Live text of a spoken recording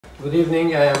Good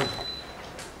evening, I am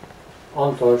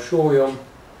Antal Solyom.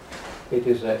 It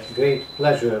is a great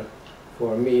pleasure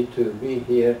for me to be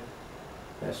here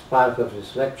as part of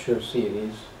this lecture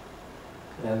series,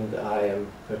 and I am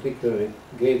particularly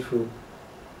grateful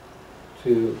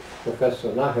to Professor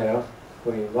Nahera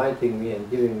for inviting me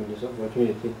and giving me this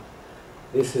opportunity.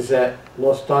 This is a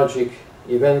nostalgic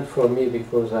event for me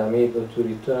because I am able to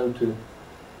return to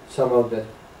some of that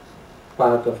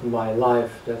part of my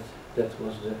life that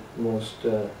was the most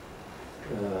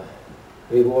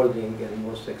rewarding and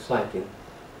most exciting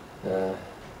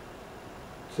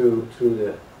through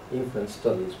the infant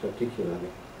studies particularly.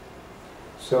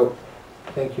 So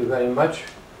thank you very much,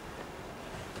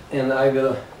 and I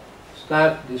will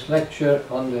start this lecture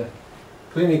on the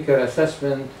clinical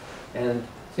assessment and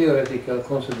theoretical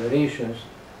considerations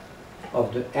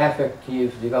of the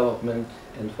affective development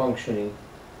and functioning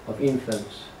of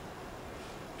infants,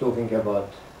 talking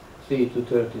about 3 to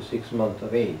 36 months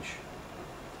of age.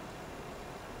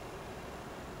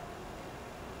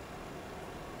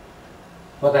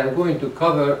 What I'm going to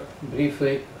cover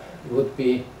briefly would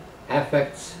be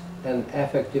affects and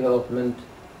affect development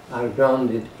are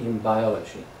grounded in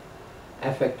biology.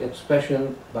 Affect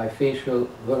expression by facial,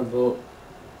 verbal,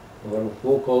 or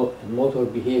vocal and motor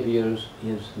behaviors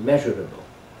is measurable.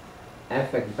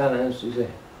 Affect balance is a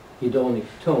hedonic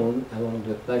tone along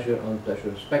the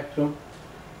pleasure-unpleasure spectrum.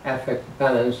 Affect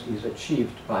balance is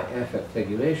achieved by affect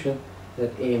regulation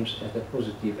that aims at a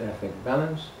positive affect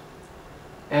balance.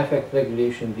 Affect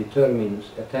regulation determines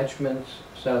attachments,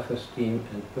 self-esteem,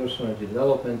 and personality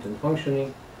development and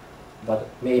functioning, but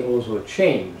may also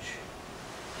change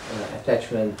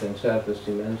attachment and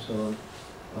self-esteem and so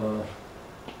on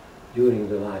during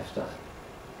the lifetime.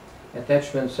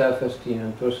 Attachment, self-esteem,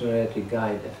 and personality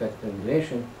guide affect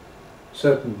regulation.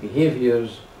 Certain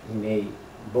behaviors may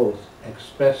both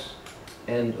express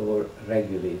and or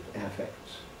regulate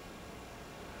affects.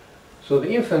 So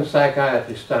the infant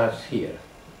psychiatry starts here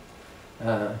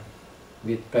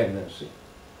with pregnancy,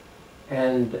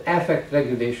 and affect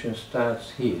regulation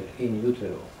starts here in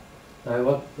utero.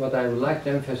 Now what I would like to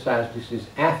emphasize, this is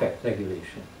affect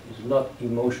regulation, it's not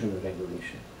emotional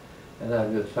regulation, and I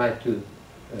will try to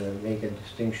make a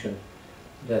distinction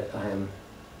that I am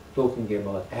talking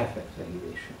about affect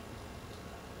regulation.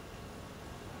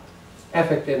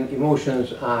 Affect and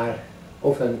emotions are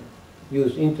often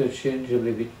used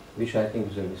interchangeably, which I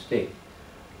think is a mistake.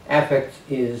 Affect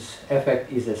is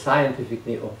a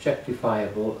scientifically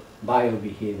objectifiable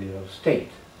biobehavioral state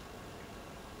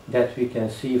that we can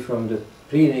see from the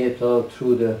prenatal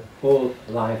through the whole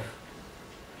life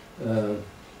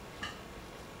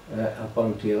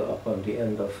upon the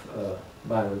end of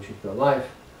biological life.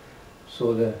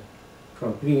 So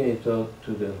from prenatal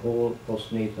to the whole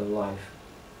postnatal life,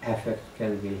 affect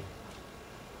can be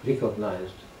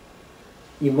recognized.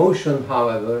 Emotion,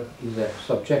 however, is a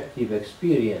subjective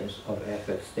experience of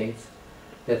affect states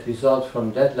that result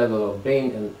from that level of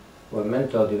brain and or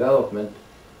mental development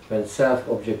when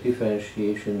self-object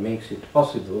differentiation makes it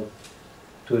possible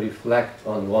to reflect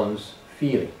on one's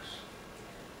feelings.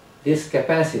 This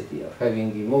capacity of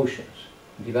having emotions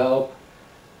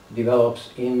develops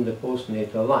in the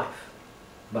postnatal life,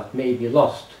 but may be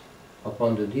lost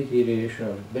upon the deterioration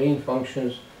of brain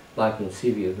functions, like in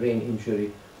severe brain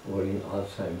injury or in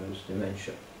Alzheimer's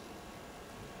dementia.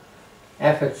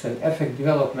 Affects and affect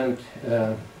development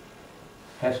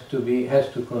has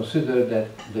to consider that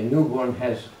the newborn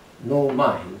has no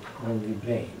mind, only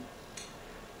brain.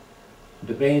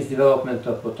 The brain's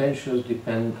developmental potentials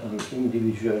depend on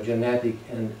individual genetic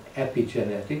and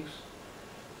epigenetics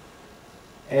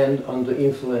and on the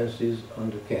influences on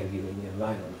the caregiving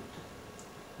environment.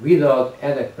 Without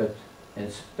adequate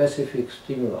and specific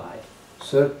stimuli,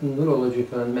 certain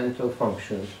neurological and mental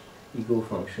functions, ego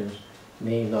functions,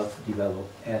 may not develop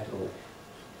at all.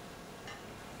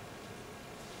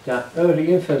 In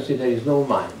early infancy there is no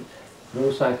mind,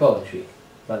 no psychology,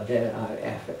 but there are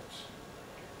affects.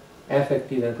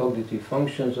 Affective and cognitive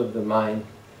functions of the mind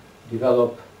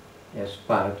develop as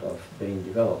part of brain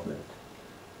development.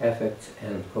 Affects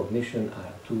and cognition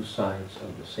are two sides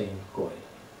of the same coin.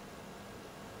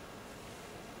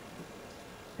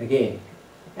 Again,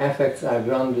 affects are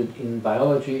grounded in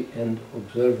biology and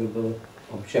observable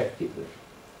objectively.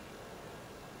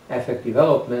 Affect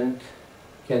development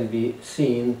can be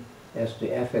seen as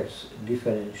the affects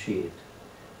differentiate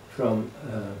from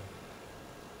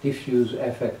diffuse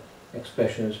affect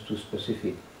expressions to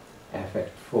specific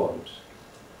affect forms.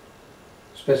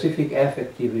 Specific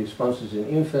affective responses in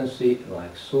infancy,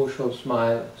 like social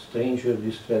smile, stranger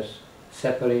distress,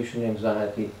 separation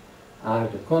anxiety, are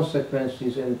the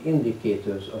consequences and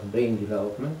indicators of brain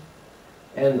development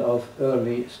and of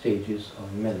early stages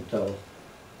of mental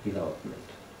development.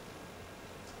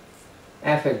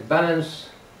 Affect balance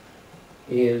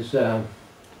is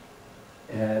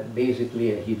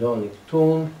basically a hedonic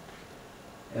tone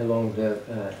along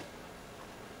the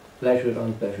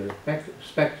pleasure-unpleasure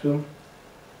spectrum.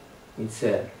 It's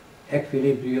an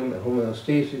equilibrium, a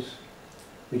homeostasis,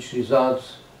 which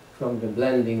results from the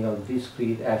blending of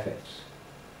discrete affects.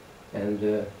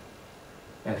 And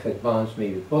affect balance may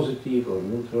be positive or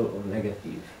neutral or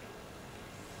negative.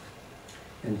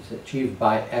 And it's achieved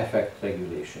by affect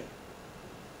regulation.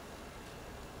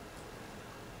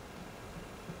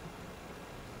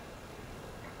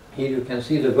 Here you can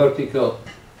see the vertical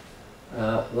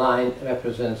line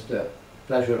represents the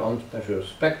pleasure-unpleasure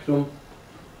spectrum.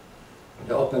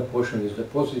 The upper portion is the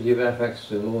positive affects,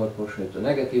 the lower portion is the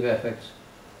negative affects.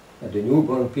 At the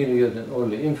newborn period and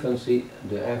early infancy,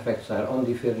 the affects are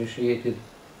undifferentiated,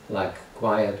 like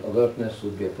quiet alertness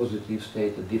would be a positive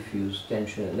state, a diffuse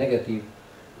tension a negative.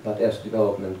 But as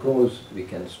development goes, we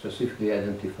can specifically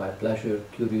identify pleasure,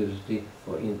 curiosity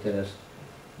or interest,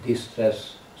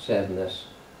 distress, sadness,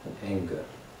 and anger.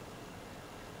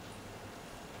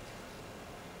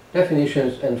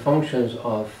 Definitions and functions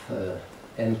of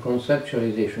and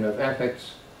conceptualization of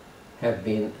affects have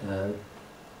been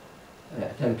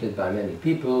attempted by many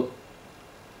people.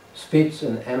 Spitz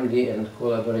and MD and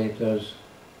collaborators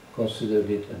considered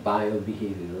it a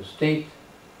bio-behavioral state.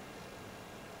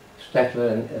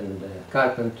 Steckler and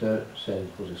Carpenter said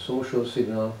it was a social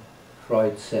signal.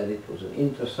 Freud said it was an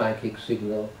intrapsychic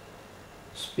signal.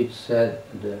 Spitz said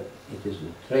that it is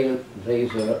the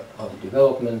trailblazer of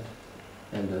development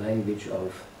and the language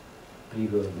of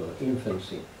preverbal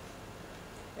infancy.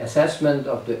 Assessment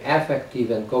of the affective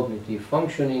and cognitive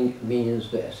functioning means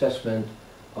the assessment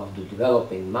of the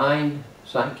developing mind,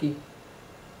 psyche,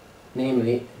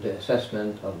 namely the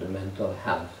assessment of the mental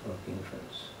health of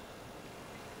infants.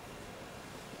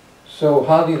 So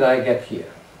how did I get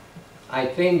here? I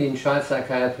trained in child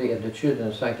psychiatry at the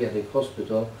Children's Psychiatric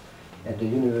Hospital at the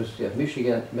University of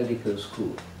Michigan Medical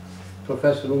School.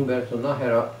 Professor Umberto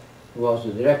Nájera was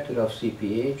the director of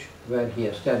CPH, where he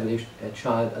established a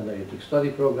child analytic study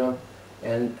program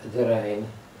and the RAIN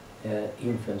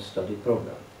infant study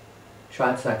program.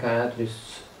 Child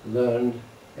psychiatrists learned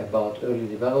about early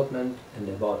development and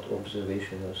about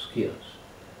observational skills.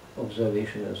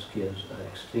 Observational skills are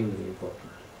extremely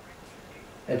important.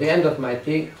 At the end of my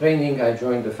training, I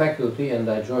joined the faculty and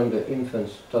I joined the infant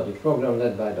study program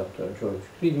led by Dr. George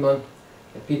Friedman,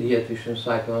 a pediatrician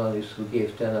psychoanalyst who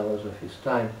gave 10 hours of his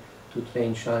time to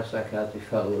train child psychiatry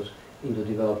fellows in the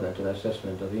developmental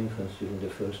assessment of infants during the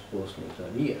first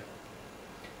postnatal year.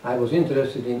 I was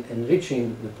interested in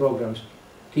enriching the program's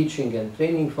teaching and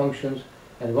training functions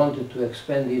and wanted to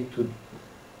expand it to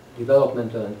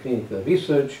developmental and clinical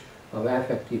research of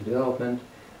affective development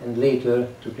and later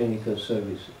to clinical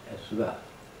service as well.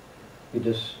 With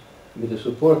the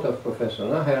support of Professor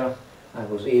Nájera, I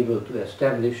was able to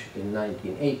establish in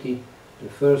 1980 the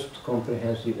first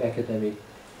comprehensive academic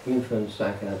infant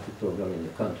psychiatry program in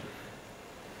the country.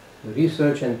 The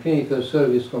research and clinical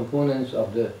service components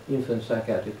of the infant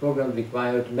psychiatry program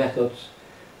required methods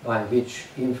by which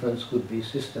infants could be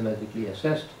systematically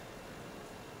assessed,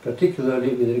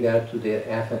 particularly with regard to their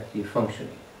affective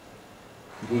functioning.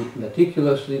 The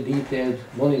meticulously detailed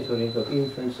monitoring of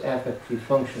infants' affective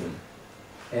functioning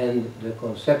and the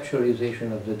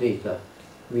conceptualization of the data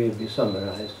will be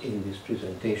summarized in this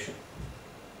presentation.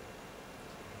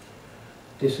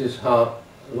 This is how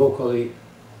locally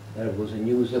there was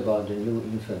news about the new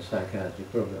infant psychiatry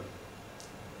program.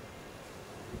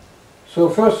 So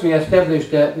first we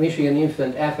established the Michigan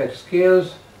Infant Affect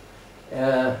Scales,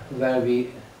 where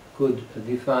we could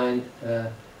define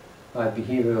by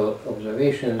behavioral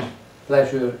observations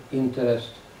pleasure,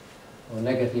 interest, or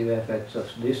negative effects of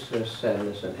distress,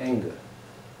 sadness, and anger.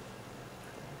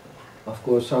 Of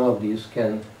course, some of these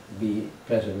can be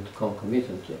present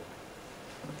concomitantly.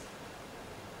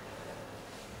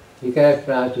 We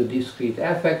characterize the discrete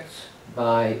affects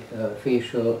by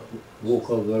facial,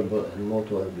 vocal, verbal, and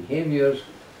motor behaviors,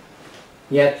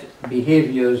 yet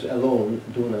behaviors alone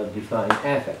do not define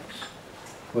affects.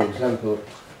 For example,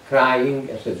 crying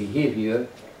as a behavior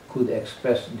could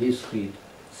express discrete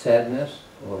sadness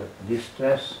or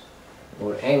distress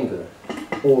or anger,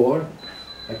 or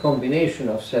a combination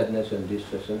of sadness and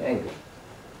distress and anger,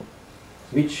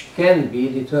 which can be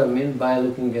determined by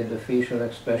looking at the facial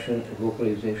expression,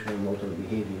 vocalization, and motor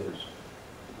behaviors.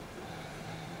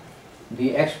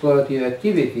 The explorative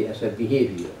activity as a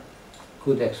behavior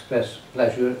could express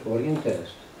pleasure or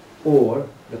interest, or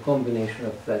the combination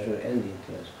of pleasure and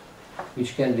interest,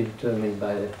 which can be determined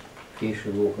by the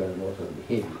facial, vocal, and motor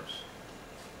behaviors.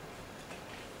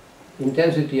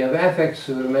 Intensity of affects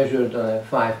were measured on a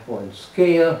 5-point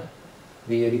scale.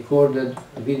 We recorded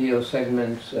video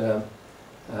segments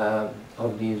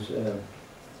of these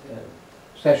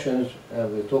sessions.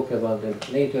 We'll talk about them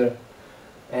later,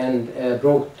 and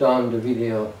broke down the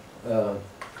video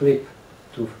clip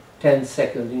to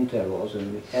 10-second intervals,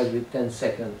 and every 10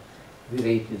 seconds we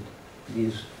rated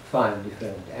these 5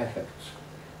 different affects.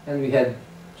 And we had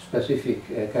specific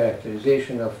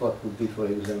characterization of what would be, for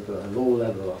example, a low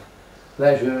level of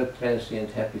pleasure,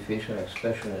 transient happy facial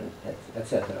expression, and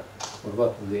etc. Or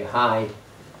what would be a high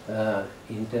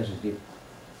intensity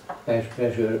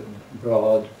pleasure,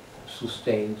 broad,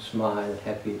 sustained smile,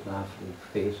 happy, laughing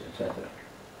face, etc.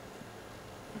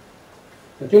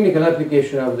 The clinical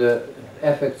application of the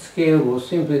affect scale was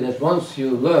simply that once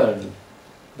you learn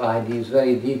by these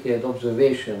very detailed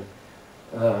observation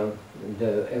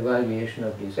the evaluation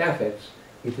of these affects,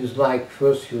 it is like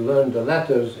first you learn the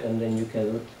letters and then you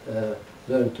can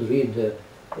learn to read the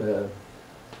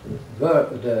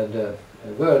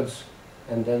words,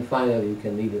 and then finally you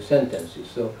can read the sentences.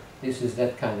 So this is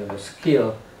that kind of a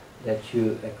skill that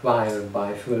you acquire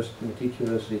by first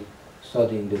meticulously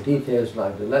studying the details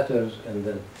like the letters, and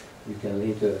then you can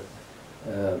later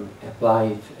apply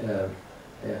it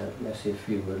as if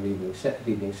you were reading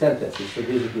sentences. So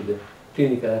basically the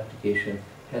clinical application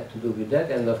had to do with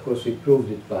that, and of course we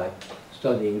proved it by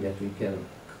studying that we can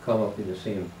come up with the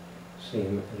same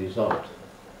result.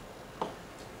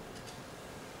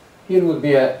 Here would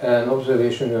be an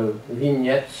observational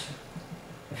vignette.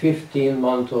 A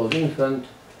 15-month-old infant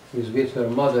is with her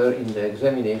mother in the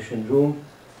examination room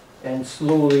and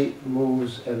slowly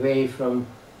moves away from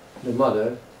the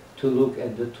mother to look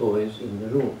at the toys in the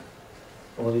room.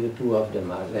 Only the two of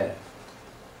them are there.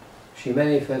 She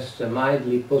manifests a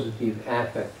mildly positive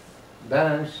affect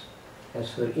balance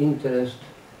as her interest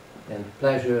and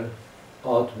pleasure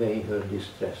outweigh her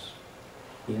distress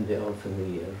in the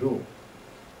unfamiliar room.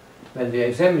 When the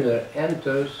examiner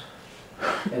enters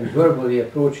and verbally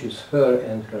approaches her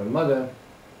and her mother,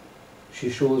 she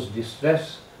shows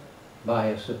distress by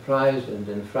a surprised and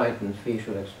then frightened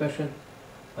facial expression,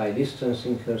 by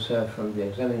distancing herself from the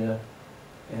examiner,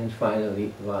 and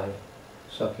finally by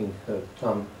sucking her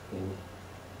thumb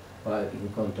while in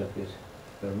contact with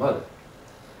her mother.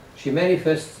 She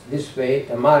manifests this way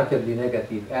a markedly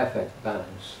negative affect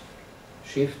balance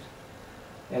shift,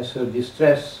 as her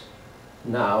distress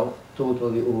now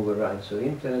totally overrides her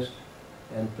interest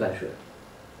and pleasure.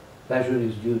 Pleasure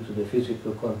is due to the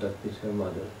physical contact with her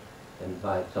mother and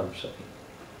by thumb sucking.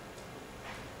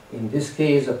 In this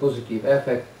case, a positive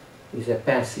affect is a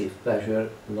passive pleasure,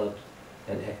 not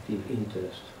an active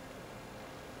interest.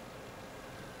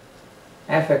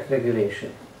 Affect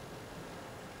regulation.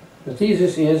 The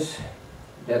thesis is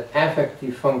that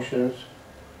affective functions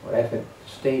or affect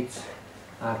states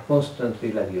are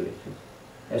constantly regulated,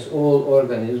 as all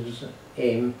organisms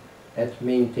aim at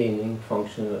maintaining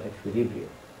functional equilibrium.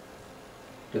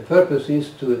 The purpose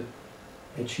is to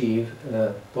achieve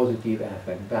a positive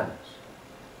affect balance.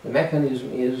 The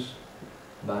mechanism is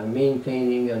by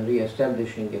maintaining and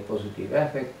re-establishing a positive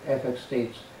affect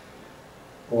states,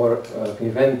 or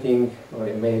preventing or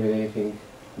ameliorating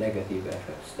negative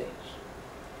affect states.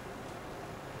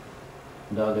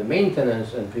 Now, the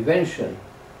maintenance and prevention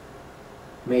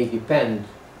may depend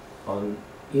on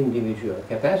individual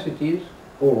capacities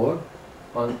or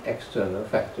on external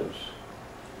factors,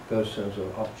 persons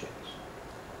or objects.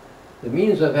 The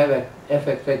means of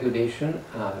affect regulation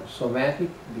are somatic,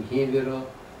 behavioral,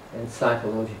 and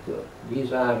psychological.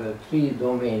 These are the 3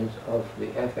 domains of the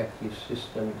affective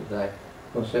system that I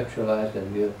conceptualized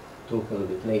and will talk a little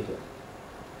bit later.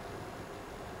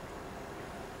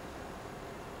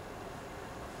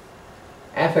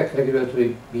 Affect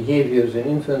regulatory behaviors in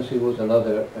infancy was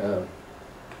another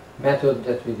method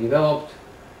that we developed,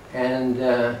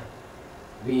 and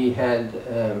we had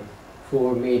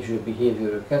 4 major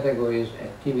behavioral categories: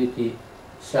 activity,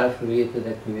 self-related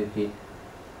activity,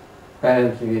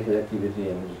 parent-related activity,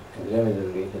 and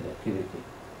examiner-related activity.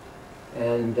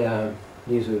 And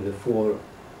these are the 4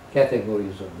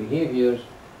 categories of behaviors,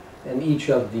 and each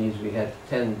of these we had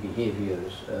 10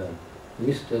 behaviors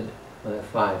listed on a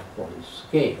 5-point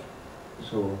scale.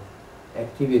 So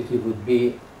activity would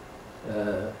be,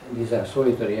 these are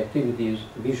solitary activities: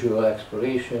 visual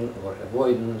exploration or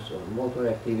avoidance, or motor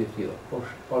activity or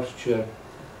posture.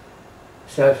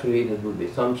 Self-related would be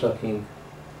thumb sucking,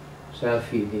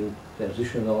 self-feeding,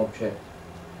 transitional object.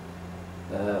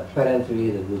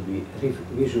 Parent-related would be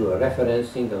visual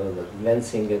referencing, in other words,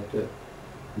 glancing at the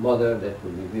mother, that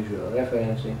would be visual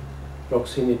referencing,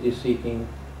 proximity seeking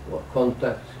or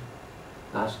contact,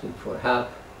 asking for help,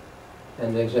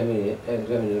 and examiner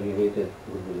related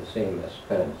would be the same as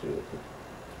parent related.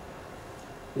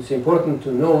 It's important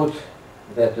to note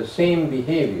that the same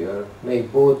behavior may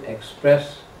both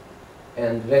express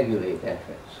and regulate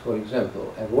affects. For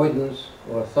example, avoidance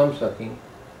or thumb-sucking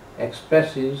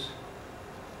expresses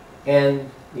and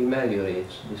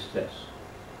ameliorates distress.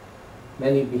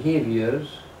 Many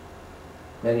behaviors,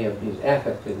 many of these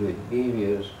affect-regulated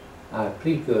behaviors are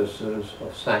precursors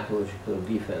of psychological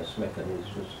defense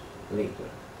mechanisms later.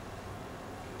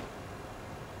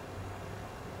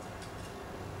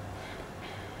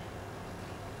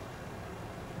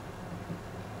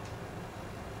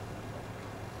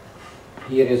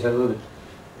 Here is a little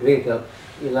greater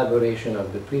elaboration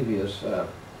of the previous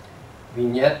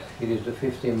vignette. Here is the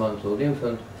 15-month-old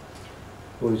infant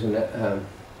who is in a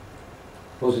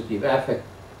positive affect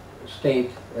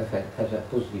state, has a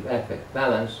positive affect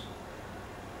balance,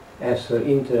 as her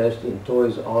interest in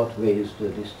toys outweighs the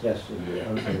distress in the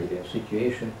unfamiliar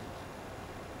situation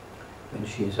when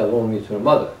she is alone with her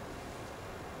mother.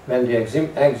 When the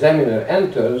examiner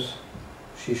enters,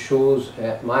 she shows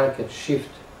a marked shift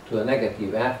to a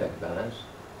negative affect balance,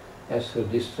 as her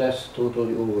distress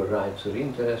totally overrides her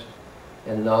interest,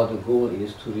 and now the goal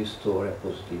is to restore a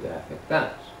positive affect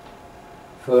balance.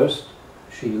 First,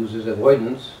 she uses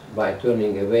avoidance by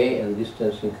turning away and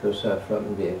distancing herself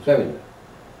from the examiner.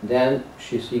 Then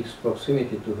she seeks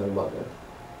proximity to her mother,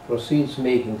 proceeds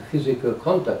making physical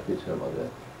contact with her mother,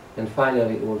 and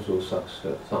finally also sucks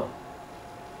her thumb.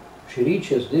 She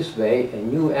reaches this way a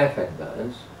new affect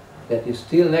balance that is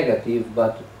still negative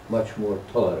but much more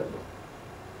tolerable.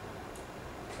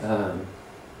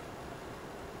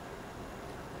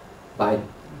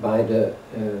 By the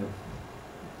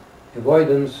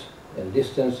avoidance and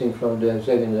distancing from the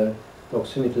examiner,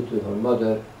 proximity to her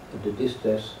mother, the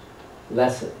distress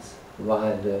lessens,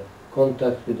 while the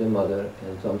contact with the mother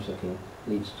and thumb-sucking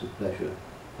leads to pleasure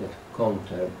that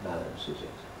counterbalances it.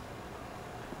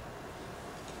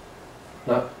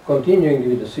 Now, continuing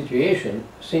with the situation,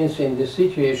 since in this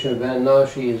situation when now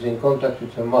she is in contact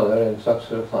with her mother and sucks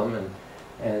her thumb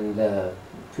and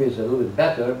feels a little bit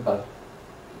better, but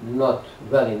not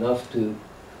well enough to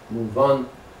move on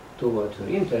toward her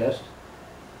interest,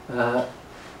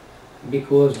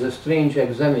 because the strange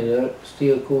examiner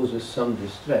still causes some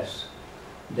distress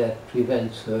that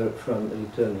prevents her from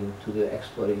returning to the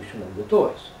exploration of the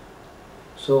toys.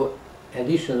 So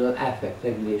additional affect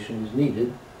regulation is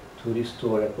needed to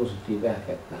restore a positive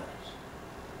affect balance.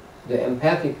 The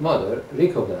empathic mother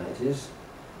recognizes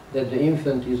that the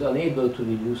infant is unable to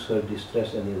reduce her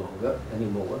distress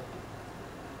anymore.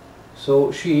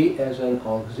 So she, as an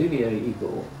auxiliary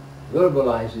ego,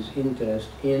 verbalizes interest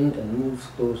in and moves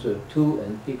closer to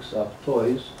and picks up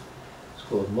toys. It's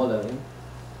called mothering.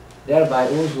 Thereby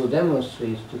also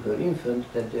demonstrates to her infant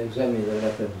that the examiner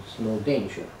represents no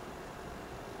danger.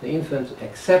 The infant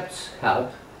accepts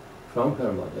help from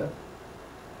her mother,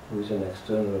 who is an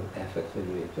external affect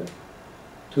regulator,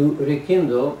 to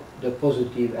rekindle the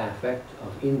positive affect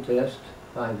of interest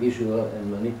by visual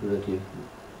and manipulative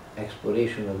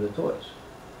exploration of the toys.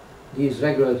 These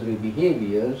regulatory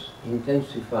behaviors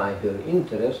intensify her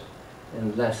interest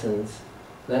and lessen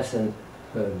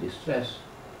her distress,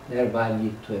 thereby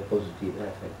lead to a positive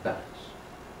affect balance.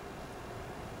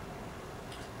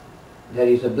 There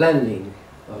is a blending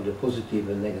of the positive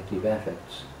and negative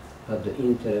affects, but the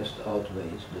interest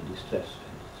outweighs the distress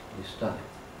at this time.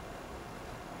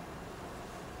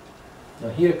 Now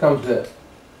here comes the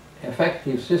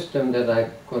affective system that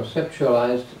I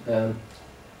conceptualized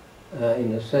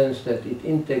in the sense that it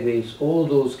integrates all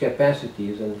those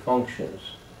capacities and functions,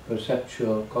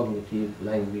 perceptual, cognitive,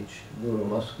 language,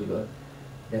 neuromuscular,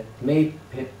 that may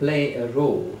play a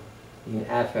role in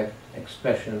affect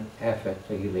expression, affect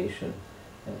regulation,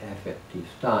 and affective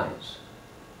ties,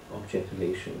 object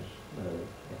relations,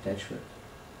 attachment.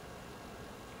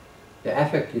 The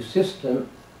affective system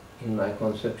in my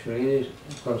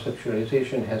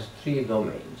conceptualization has three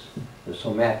domains: the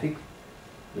somatic,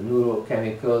 the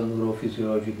neurochemical,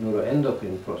 neurophysiologic,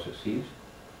 neuroendocrine processes,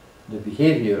 the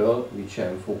behavioral, which I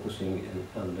am focusing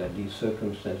under these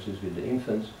circumstances with the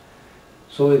infants,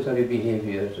 solitary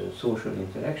behaviors and social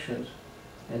interactions,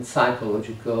 and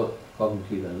psychological,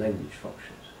 cognitive and language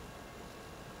functions.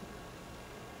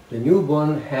 The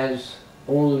newborn has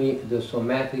only the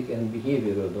somatic and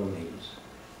behavioral domains,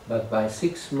 but by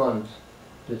 6 months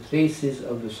the traces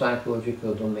of the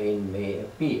psychological domain may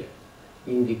appear,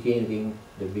 indicating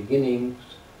the beginnings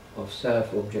of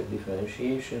self-object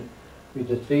differentiation with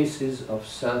the traces of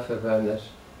self-awareness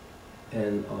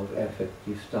and of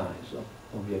affective ties, of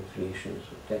object relations,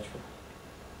 attachment.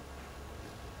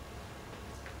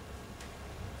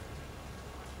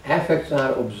 Affects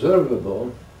are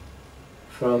observable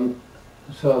from,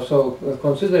 so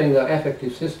considering the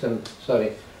affective system,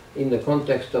 in the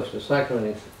context of the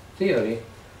psychoanalytic theory,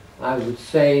 I would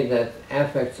say that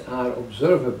affects are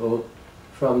observable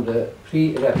from the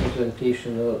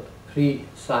pre-representational,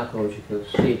 pre-psychological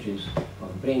stages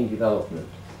of brain development,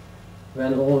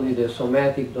 when only the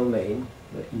somatic domain,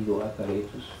 the ego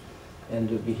apparatus, and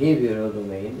the behavioral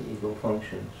domain, ego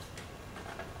functions,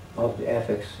 of the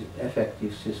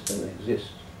affective system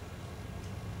exist.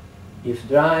 If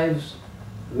drives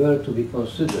were to be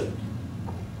considered,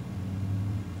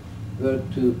 were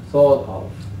to thought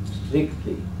of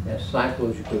strictly as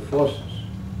psychological forces,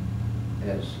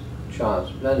 as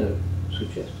Charles Brenner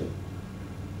suggested,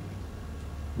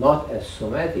 not as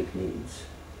somatic needs,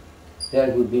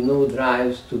 there would be no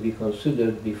drives to be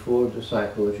considered before the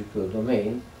psychological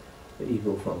domain, the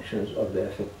ego functions of the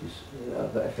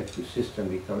affective system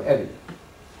become evident.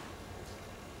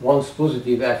 Once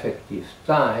positive affective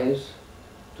ties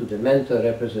to the mental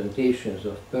representations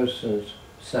of persons,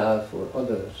 self, or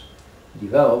others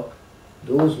develop,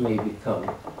 those may become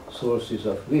sources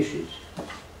of wishes,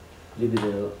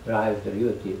 libidinal drive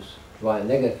derivatives, while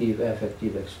negative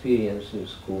affective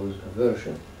experiences cause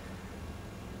aversion,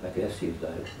 aggressive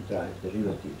drive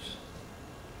derivatives.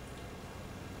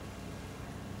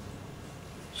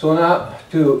 So now,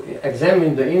 to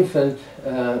examine the infant,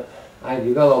 I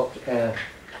developed a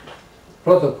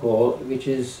protocol which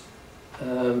is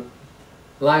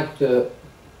like the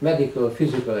medical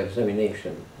physical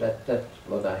examination. That's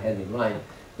what I had in mind,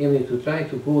 namely to try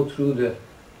to go through the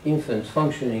infant's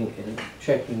functioning and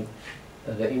checking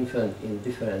the infant in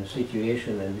different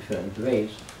situations and different ways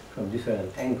from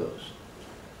different angles.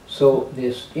 So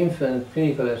this infant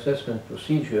clinical assessment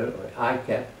procedure, or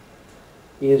ICAP,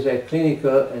 is a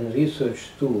clinical and research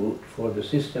tool for the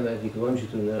systematic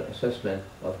longitudinal assessment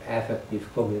of affective,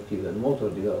 cognitive, and motor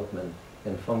development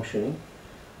and functioning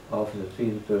of the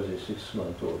 3 to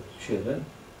 36-month-old children.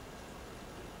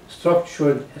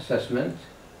 Structured assessment,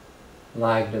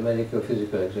 like the medical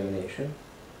physical examination,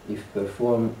 if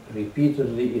performed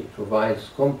repeatedly, it provides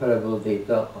comparable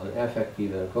data on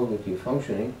affective and cognitive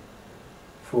functioning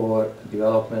for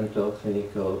developmental,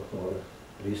 clinical, or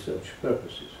research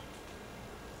purposes.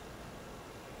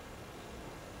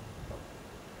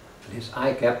 This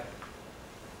ICAP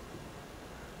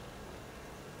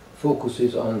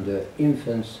focuses on the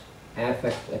infant's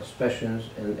affect expressions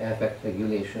and affect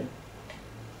regulation.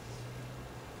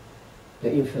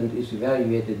 The infant is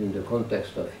evaluated in the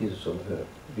context of his or her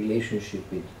relationship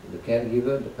with the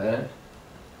caregiver, the parent,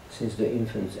 since the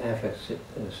infant's affect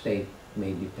state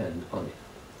may depend on it.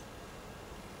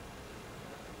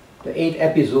 The 8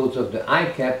 episodes of the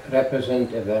ICAP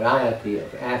represent a variety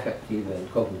of affective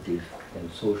and cognitive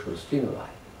and social stimuli.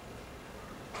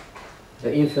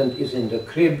 The infant is in the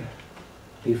crib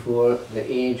before the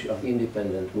age of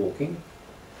independent walking,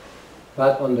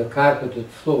 but on the carpeted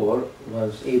floor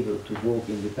was able to walk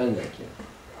independently.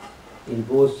 In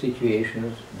both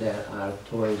situations, there are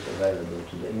toys available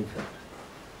to the infant.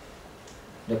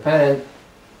 The parent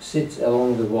sits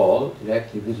along the wall,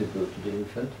 directly visible to the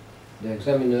infant. The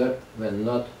examiner, when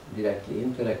not directly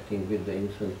interacting with the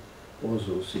infant,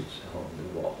 also sits along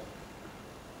the wall.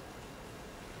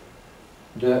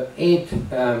 The 8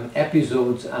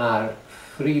 episodes are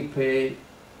free play,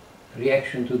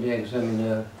 reaction to the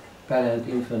examiner,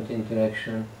 parent-infant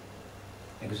interaction,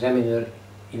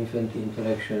 examiner-infant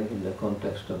interaction in the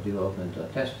context of developmental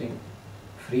testing,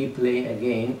 free play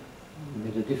again,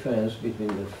 with the difference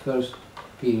between the first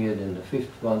period and the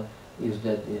 5th one is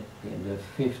that in the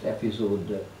 5th episode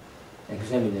the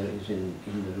examiner is in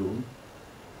the room.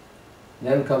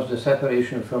 Then comes the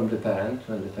separation from the parent,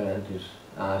 when the parent is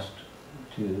asked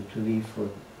to leave for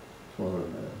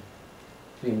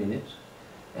 3 minutes,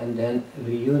 and then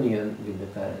reunion with the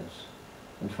parents,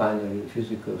 and finally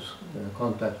physical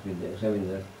contact with the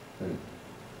examiner when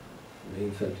the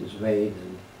infant is weighed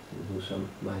and do some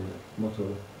minor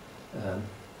motor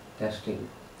testing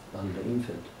on the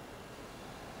infant.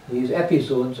 These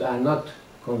episodes are not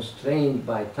constrained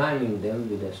by timing them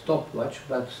with a stopwatch,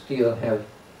 but still have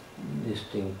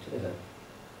distinct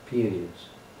periods.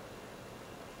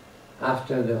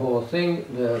 After the whole thing,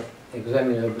 the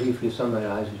examiner briefly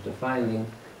summarizes the finding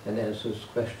and answers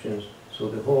questions, so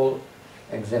the whole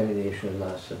examination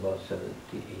lasts about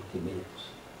 70–80 minutes.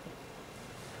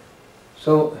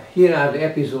 So here are the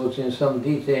episodes in some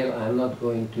detail. I'm not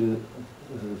going to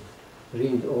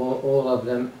read all of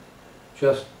them,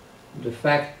 just the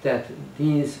fact that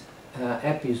these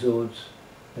episodes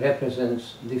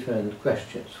represents different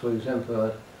questions. For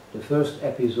example, the first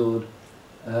episode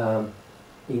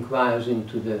inquires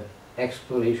into the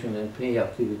exploration and play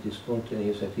activity,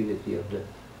 spontaneous activity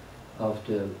of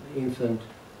the infant,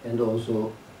 and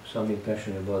also some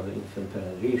impression about the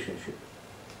infant-parent relationship.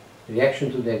 The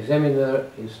reaction to the examiner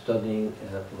is studying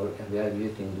or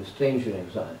evaluating the stranger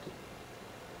anxiety.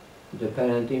 The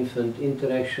parent-infant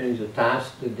interaction is a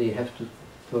task that they have to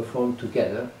perform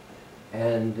together,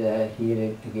 and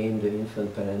here again the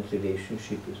infant-parent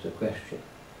relationship is the question.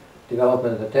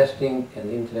 Development of the testing and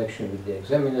interaction with the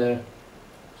examiner.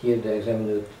 Here the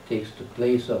examiner takes the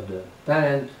place of the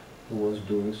parent who was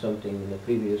doing something in the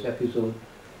previous episode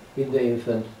with the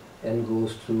infant and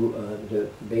goes through the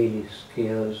Bailey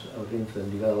scales of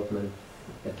infant development,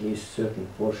 at least certain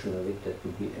portion of it that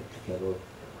would be applicable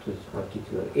to this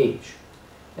particular age.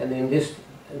 And in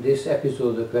this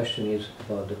episode the question is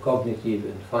about the cognitive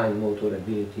and fine motor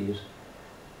abilities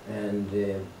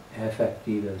and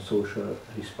affective and social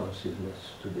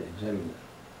responsiveness to the examiner.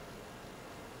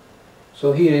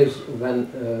 So here is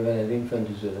when an infant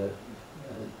is at a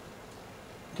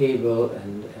table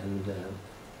and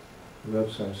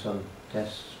works on some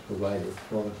tests provided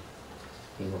for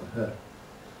him or her.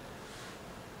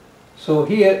 So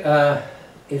here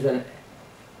is a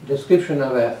description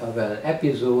of an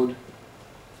episode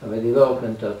of a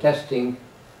developmental testing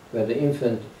where the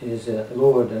infant is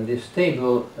lowered on this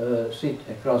table, sit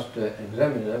across the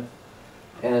examiner,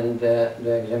 and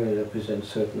the examiner presents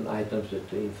certain items that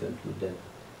the infant would then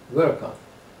work on.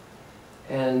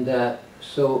 And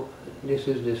so this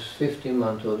is this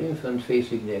 15-month-old infant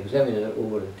facing the examiner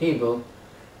over the table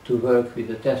to work with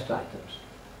the test items.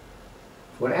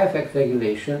 For affect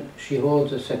regulation, she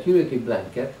holds a security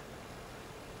blanket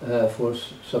for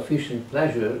sufficient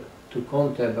pleasure to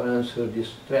counterbalance her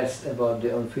distress about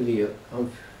the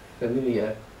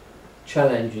unfamiliar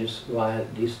challenges while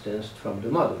distanced from the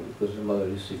mother, because the mother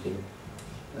is sitting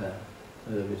a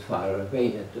little bit far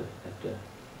away at the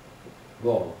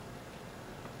wall.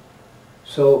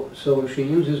 So she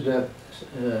uses the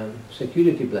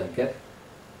security blanket,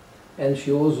 and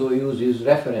she also uses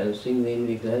referencing,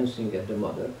 namely glancing at the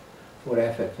mother, for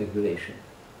affect regulation.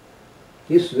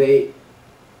 This way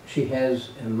she has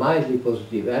a mildly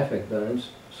positive affect balance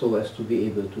so as to be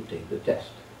able to take the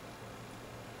test.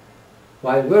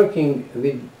 While working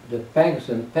with the pegs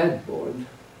and pegboard,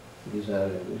 there's a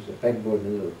pegboard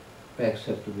and the pegs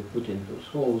have to be put in those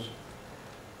holes,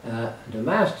 the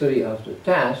mastery of the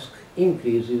task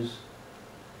increases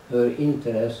her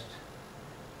interest,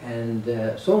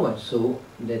 and so much so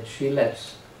that she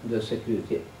lets the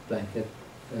security blanket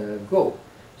go.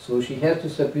 So she has the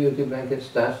security blanket,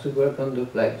 starts to work on the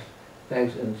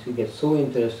pegs, and she gets so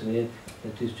interested in it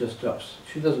that it just drops.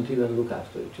 She doesn't even look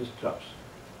after it, just drops.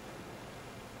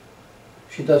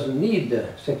 She doesn't need the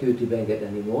security blanket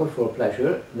anymore for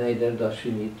pleasure, neither does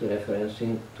she need the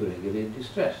referencing to regulate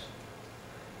distress.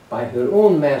 By her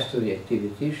own mastery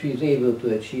activity, she is able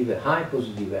to achieve a high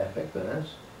positive affect balance,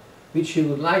 which she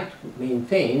would like to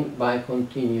maintain by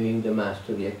continuing the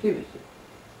mastery activity.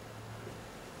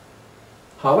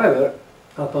 However,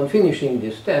 upon finishing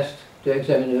this test, the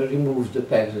examiner removes the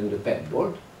pegs and the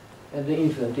pegboard, and the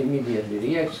infant immediately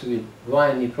reacts with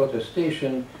whiny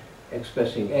protestation,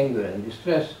 expressing anger and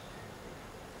distress,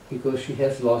 because she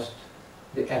has lost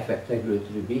the affect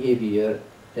regulatory behavior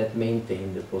that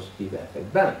maintained the positive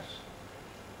affect balance.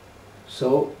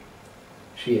 So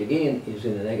she again is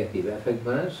in a negative affect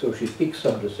balance, so she picks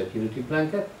up the security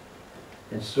blanket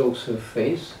and strokes her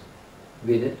face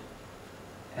with it,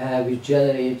 which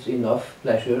generates enough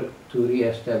pleasure to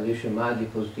re-establish a mildly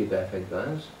positive affect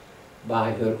balance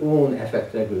by her own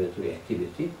affect regulatory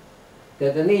activity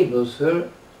that enables her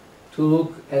to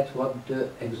look at what the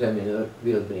examiner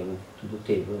will bring to the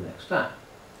table next time.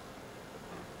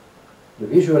 The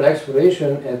visual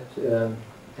exploration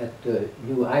at the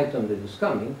new item that is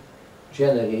coming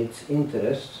generates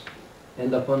interest,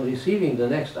 and upon receiving the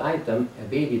next item, a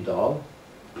baby doll,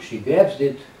 she grabs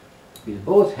it with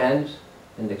both hands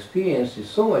and experiences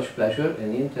so much pleasure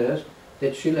and interest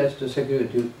that she lets the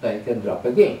security blanket drop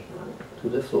again to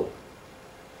the floor.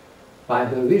 By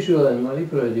her visual and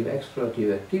manipulative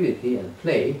explorative activity and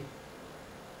play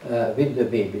with the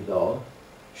baby doll,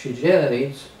 she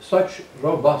generates such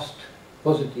robust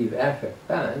positive affect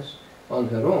balance on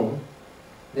her own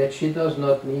that she does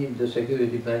not need the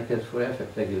security blanket for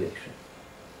affect regulation.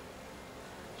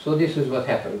 So this is what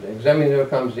happened. The examiner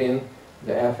comes in,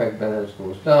 the affect balance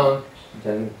goes down,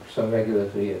 then some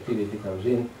regulatory activity comes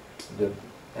in, the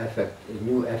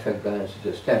new affect balance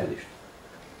is established.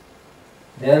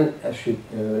 Then she,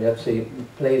 let's say,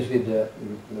 plays with the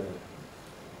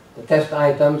test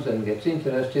items and gets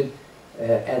interested,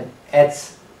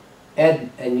 adds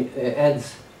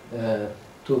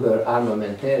to her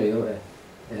armamentarium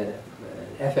an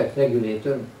affect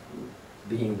regulator,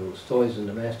 being those toys in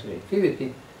the mastery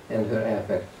activity, and her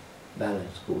affect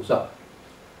balance goes up.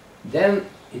 Then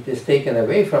it is taken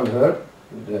away from her,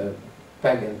 the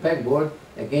peg and pegboard,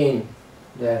 again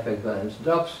the affect balance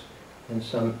drops, and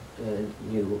some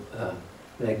new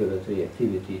regulatory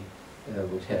activity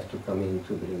would have to come in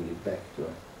to bring it back to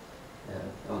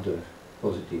other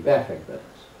positive affect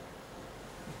balance.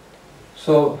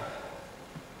 So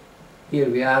here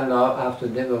we are now. After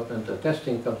development of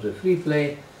testing comes the free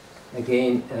play.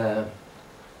 Again,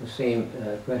 the same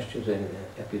questions in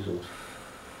episode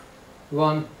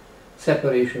 1.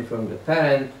 Separation from the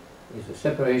parent is the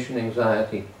separation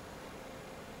anxiety.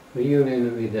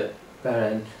 Reunion with the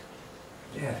parent,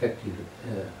 the affective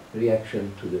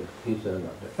reaction to the return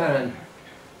of the parent.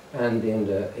 And in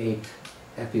the 8th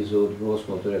episode, gross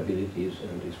motor abilities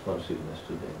and responsiveness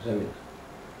to the examiner.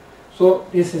 So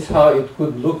this is how it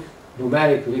could look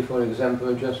numerically, for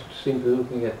example, just simply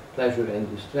looking at pleasure and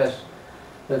distress.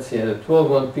 Let's say in the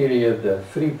 12-month period, the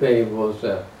free play was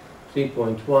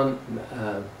 3.1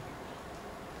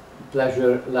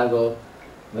 pleasure level.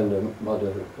 When the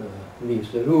mother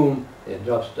leaves the room, it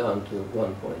drops down to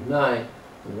 1.9.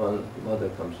 And when mother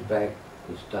comes back,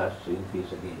 it starts to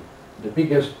increase again. The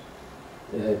biggest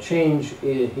change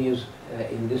is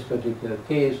in this particular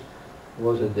case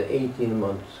was at the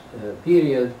 18-month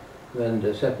period, when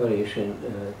the separation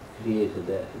created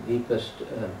the deepest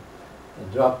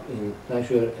drop in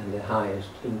pleasure and the highest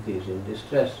increase in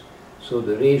distress. So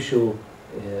the ratio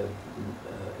is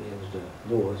the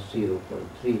lowest,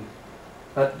 0.3.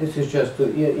 But this is just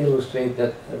to illustrate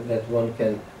that one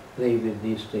can play with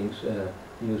these things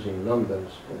using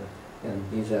numbers, and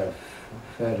these are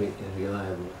fairly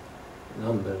reliable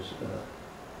numbers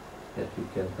that we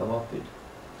can come up with.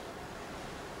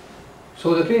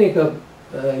 So the clinical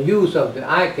use of the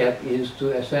ICAP is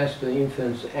to assess the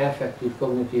infant's affective,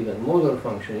 cognitive, and motor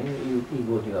functioning,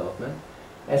 ego development,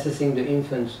 assessing the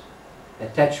infant's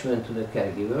attachment to the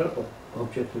caregiver,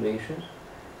 object relations,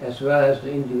 as well as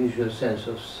the individual sense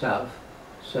of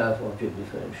self-object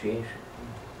differentiation.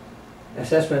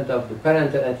 Assessment of the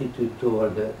parental attitude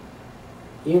toward the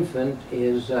infant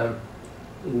is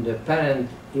in the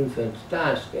parent-infant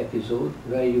task episode,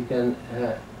 where you can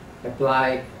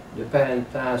apply the parent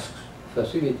task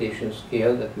facilitation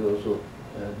scale that we also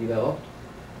developed,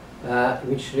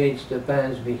 which rates the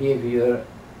parent's behavior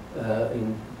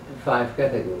in 5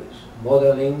 categories: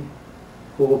 modeling,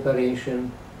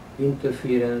 cooperation,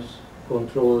 interference,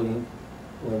 controlling,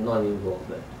 or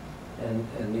non-involvement.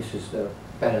 And this is the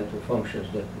parental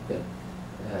functions that we can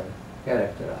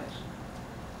characterize.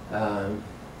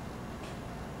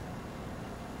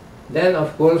 Then,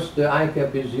 of course, the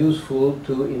ICAP is useful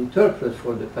to interpret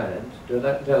for the parent the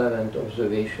relevant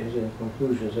observations and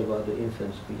conclusions about the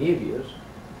infant's behaviors.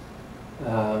 In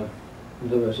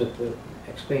other words, to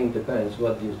explain to parents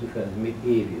what these different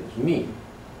behaviors mean,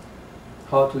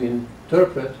 how to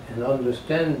interpret and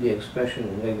understand the expression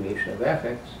and regulation of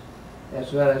affects,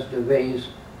 as well as the ways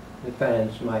the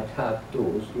parents might have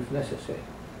those if necessary.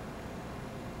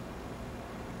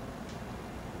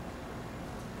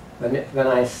 When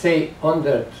I say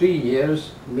under 3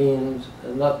 years, means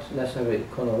not necessarily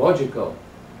chronological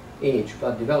age,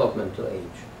 but developmental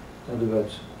age. In other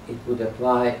words, it would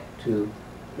apply to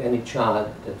any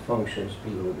child that functions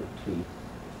below the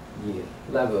 3-year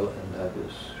level, and I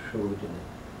will show it in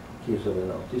the case of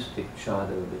an autistic child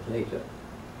a little bit later.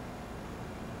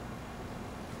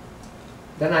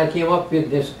 Then I came up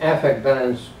with this affect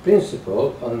balance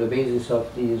principle on the basis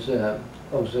of these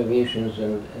observations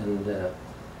and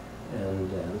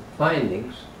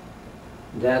findings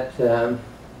that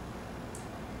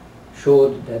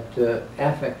showed that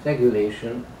affect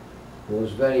regulation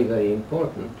was very, very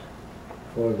important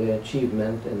for the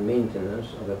achievement and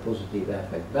maintenance of a positive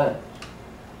affect balance.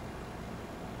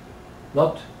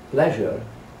 Not pleasure,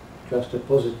 just a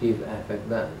positive affect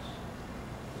balance.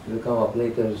 It will come up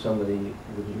later, somebody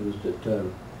would use the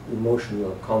term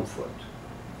emotional comfort.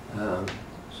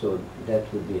 So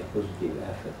that would be a positive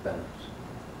affect balance.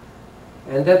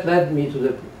 And that led me to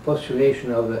the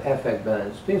postulation of the affect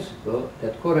balance principle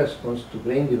that corresponds to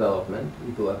brain development,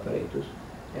 ego apparatus,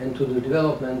 and to the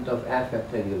development of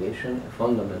affect regulation, a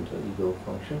fundamental ego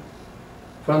function,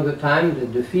 from the time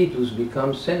that the fetus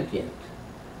becomes sentient.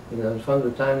 You know, from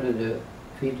the time that the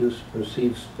fetus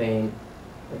perceives pain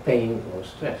or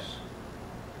stress.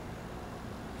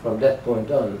 from that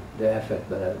point on, the affect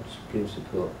balance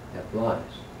principle applies.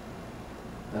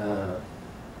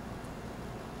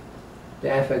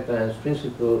 The affect balance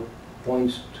principle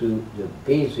points to the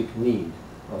basic need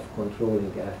of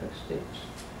controlling affect states.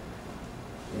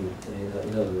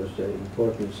 In other words, the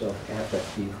importance of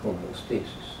affective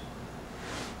homeostasis.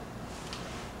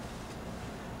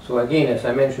 So again, as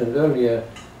I mentioned earlier,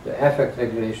 the affect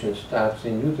regulation starts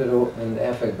in utero, and the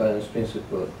affect balance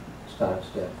principle starts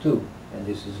there too. And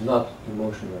this is not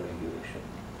emotional regulation.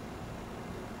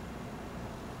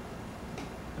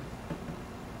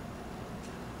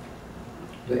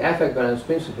 The affect balance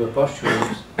principle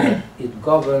postulates that it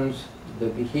governs the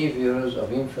behaviors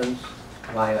of infants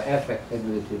via affect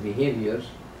regulated behaviors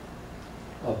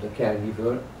of the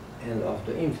caregiver and of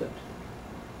the infant.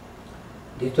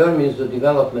 Determines the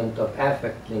development of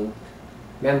affect-linked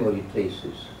memory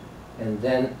traces, and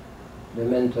then the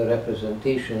mental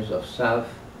representations of self,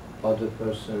 other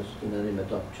persons,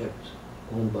 inanimate objects,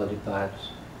 own body parts,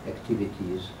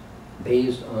 activities,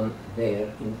 based on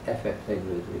their affect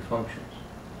regulatory functions.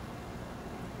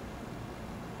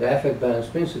 The affect balance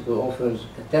principle offers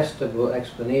a testable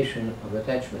explanation of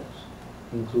attachments,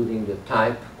 including the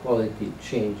type, quality,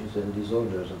 changes, and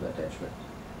disorders of attachment,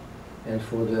 and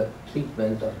for the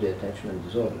treatment of the attachment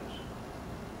disorders.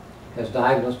 Has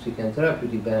diagnostic and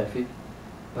therapeutic benefit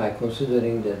by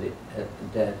considering that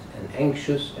an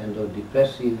anxious and or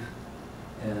depressive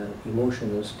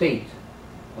emotional state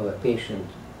of a patient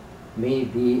may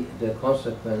be the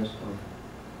consequence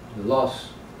of the loss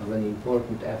of an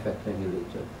important affect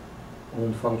regulator,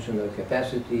 own functional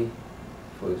capacity.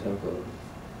 For example,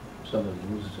 somebody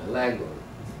loses a leg or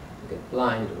get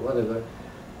blind or whatever,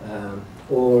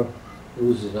 or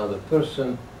loses another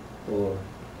person or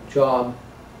job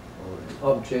or an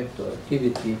object or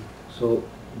activity. So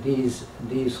these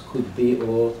could be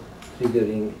all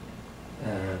triggering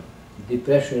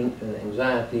depression and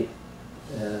anxiety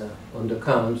on the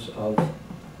counts of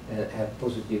a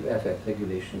positive affect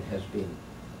regulation has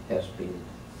been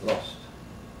lost.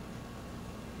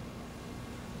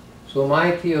 So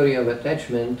my theory of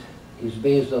attachment is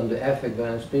based on the affect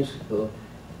balance principle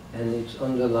and its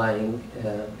underlying,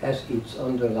 as its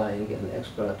underlying and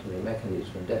exploratory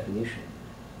mechanism and definition.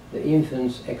 The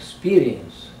infant's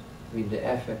experience with the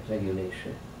affect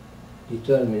regulation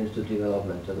determines the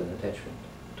development of an attachment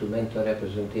to mental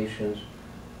representations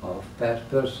of past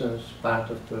persons, part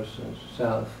of persons,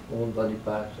 self, own body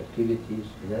parts, activities,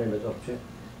 inanimate object,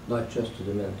 not just to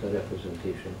the mental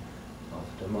representation of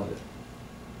the mother.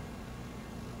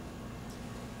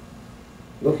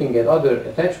 Looking at other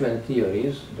attachment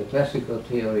theories, the classical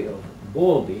theory of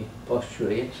Bowlby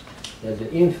postulates that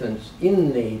the infant's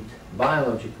innate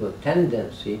biological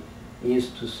tendency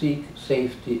is to seek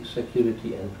safety,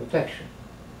 security, and protection.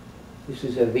 This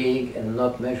is a vague and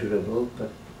not measurable,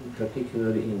 but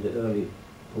particularly in the early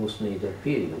postnatal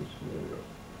periods, where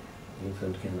the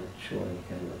infant cannot show any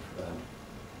kind of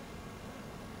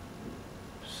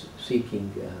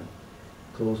seeking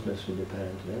closeness with the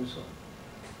parent and so on.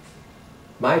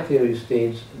 My theory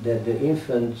states that the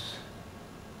infants,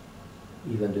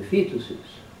 even the fetuses,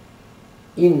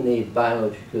 innate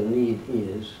biological need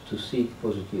is to seek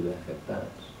positive affect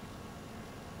balance.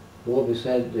 Bowlby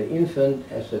said the infant,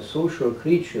 as a social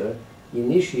creature,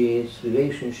 initiates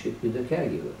relationship with the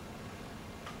caregiver.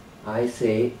 I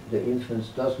say the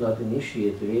infant does not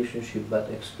initiate relationship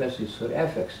but expresses her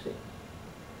affect state.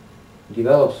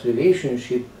 Develops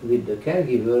relationship with the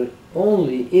caregiver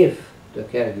only if the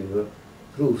caregiver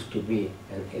proves to be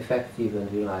an effective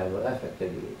and reliable affect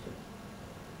regulator.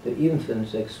 The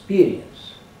infant's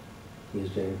experience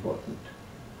is the important.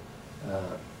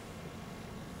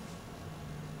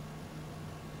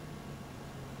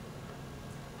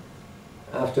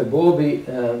 After Bowlby,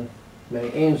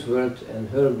 Mary Ainsworth and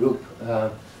her group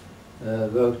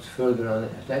worked further on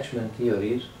attachment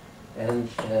theories, and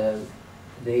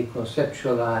they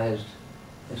conceptualized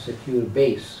a secure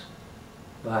base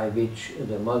by which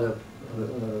the mother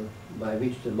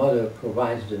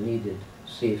provides the needed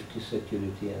safety,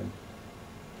 security, and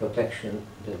protection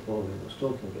that Bowlby was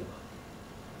talking about.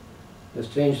 The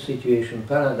strange situation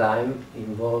paradigm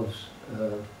involves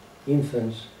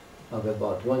infants of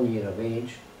about 1 year of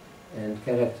age and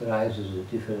characterizes the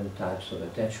different types of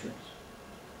attachments.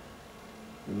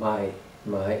 My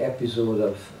episode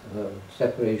of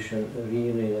separation,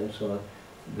 reunion, and so on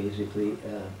basically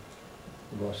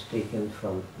was taken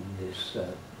from this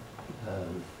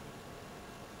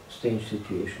strange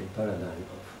situation paradigm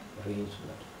of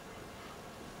Ainsworth.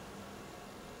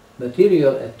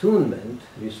 Material attunement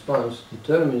response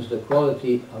determines the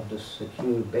quality of the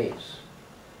secure base.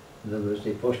 In other words,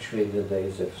 they postulate that there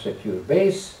is a secure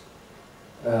base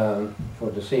for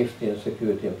the safety and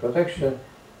security and protection,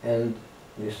 and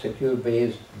this secure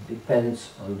base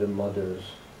depends on the mother's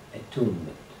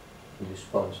attunement in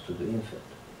response to the infant.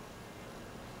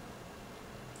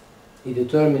 It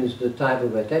determines the type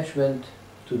of attachment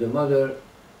to the mother,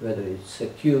 whether it's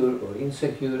secure or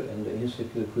insecure, and the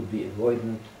insecure could be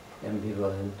avoidant,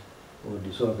 ambivalent, or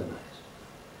disorganized.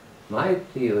 My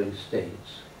theory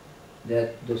states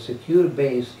that the secure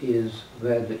base is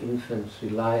where the infant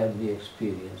reliably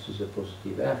experiences a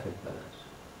positive affect balance.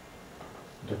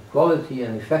 The quality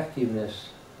and effectiveness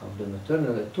of the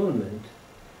maternal attunement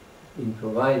in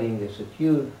providing a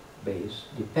secure base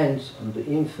depends on the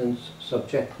infant's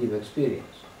subjective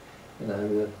experience. And I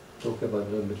will talk about it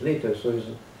a little bit later, so it's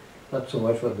not so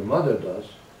much what the mother does,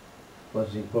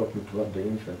 what's important what the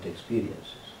infant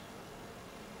experiences.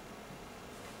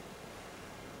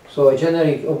 So a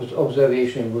generic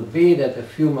observation would be that a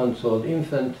few months old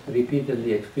infant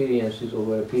repeatedly experiences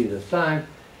over a period of time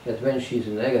that when she is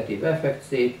in a negative affect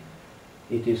state,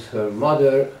 it is her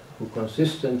mother who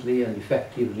consistently and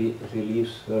effectively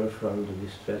relieves her from the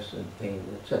distress and pain,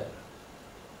 etc.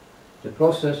 The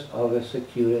process of a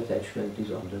secure attachment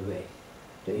is underway.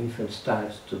 The infant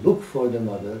starts to look for the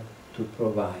mother to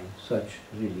provide such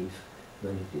relief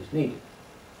when it is needed.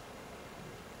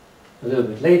 A little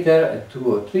bit later, a 2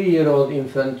 or 3 year old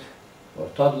infant or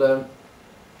toddler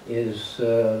is,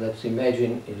 let's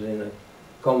imagine, is in a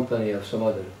company of some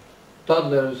other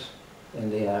toddlers,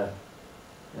 and they are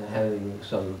having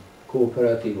some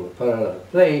cooperative or parallel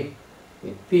play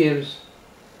with peers,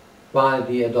 while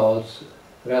the adults,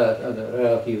 other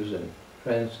relatives and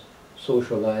friends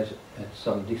socialize at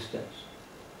some distance.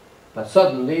 But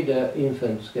suddenly the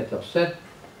infants get upset,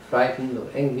 frightened or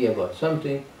angry about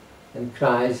something, and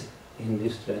cries in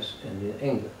distress and in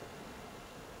anger.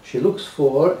 She looks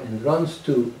for and runs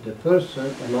to the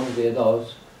person among the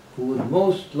adults who would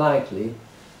most likely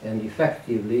and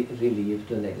effectively relieve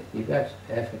the negative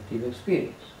affective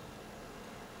experience,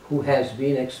 who has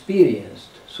been experienced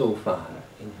so far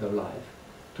in her life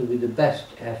to be the best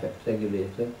affect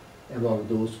regulator among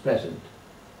those present,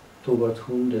 toward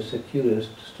whom the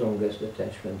securest, strongest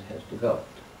attachment has developed.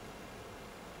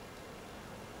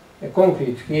 A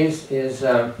concrete case is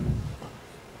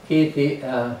Katie,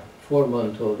 a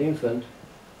 4-month-old infant,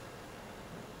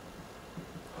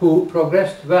 who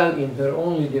progressed well in her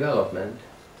only development.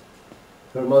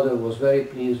 Her mother was very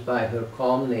pleased by her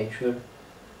calm nature,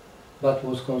 but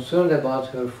was concerned about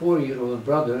her 4-year-old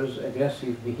brother's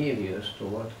aggressive behaviors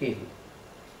toward Katie.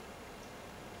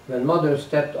 When mother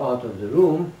stepped out of the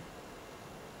room,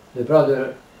 the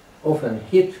brother often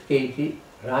hit Katie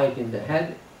right in the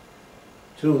head,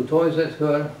 threw toys at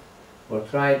her, or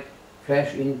tried to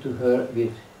crash into her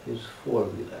with his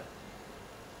 4-wheeler.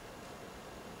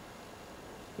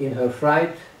 In her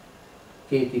fright,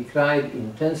 Katie cried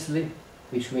intensely,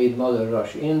 which made mother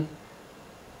rush in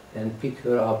and pick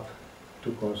her up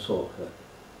to console her.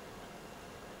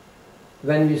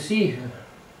 When we see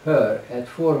her at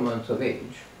 4 months of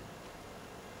age,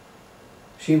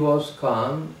 she was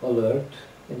calm, alert,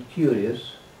 and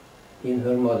curious in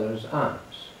her mother's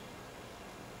arms.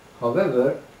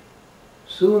 However,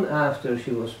 soon after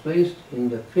she was placed in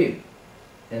the crib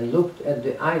and looked at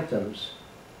the items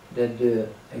that the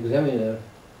examiner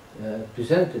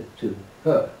presented to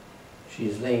her, she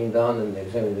is laying down and the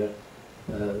examiner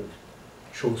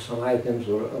shows some items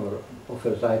or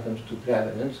offers items to grab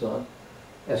and so on.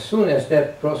 As soon as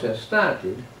that process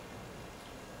started,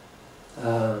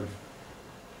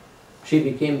 she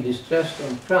became distressed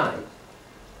and cried.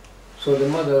 So the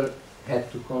mother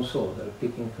had to console her,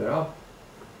 picking her up,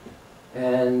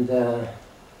 and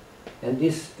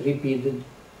this repeated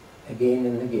again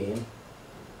and again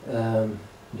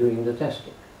during the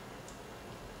testing.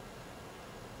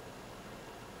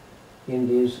 In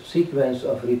this sequence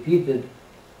of repeated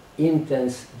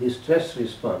intense distress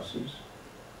responses,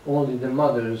 only the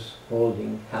mother's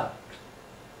holding helped.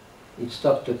 It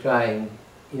stopped the crying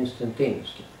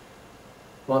instantaneously.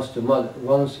 Once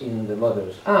in the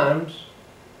mother's arms,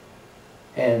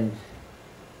 and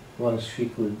once she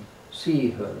could see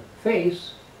her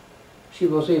face, she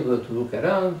was able to look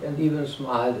around and even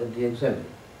smiled at the examiner.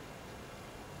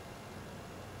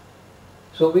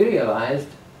 So we realized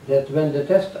that when the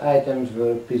test items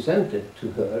were presented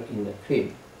to her in the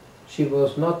crib, she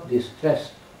was not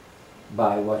distressed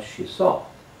by what she saw,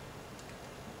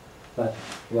 but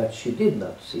what she did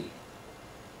not see,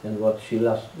 and what she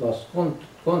lost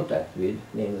contact with,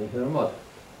 namely her mother.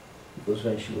 Because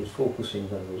when she was focusing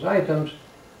on those items,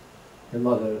 the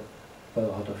mother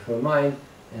fell out of her mind,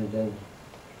 and then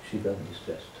she got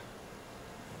distressed.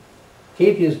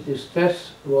 Katie's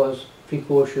distress was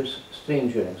precocious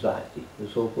stranger anxiety, the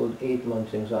so-called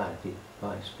 8-month anxiety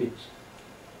by Spitz,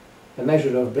 a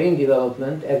measure of brain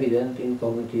development evident in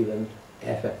cognitive and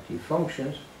affective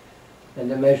functions,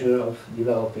 and a measure of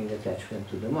developing attachment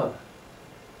to the mother.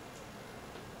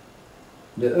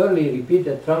 The early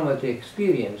repeated traumatic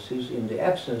experiences in the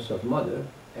absence of mother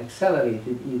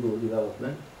accelerated ego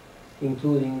development,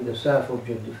 including the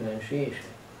self-object differentiation.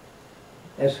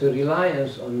 As her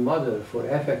reliance on mother for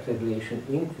affect regulation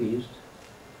increased,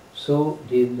 so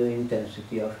did the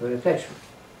intensity of her attachment.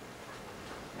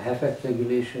 Affect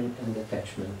regulation and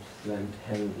attachment went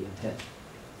hand in hand.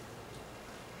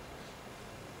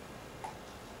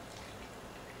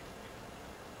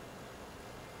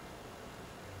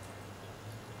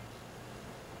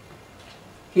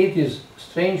 Katie's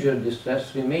stranger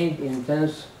distress remained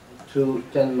intense through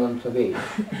 10 months of age.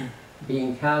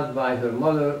 Being held by her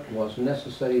mother was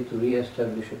necessary to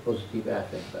re-establish a positive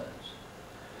affect balance.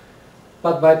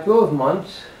 But by 12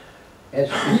 months, as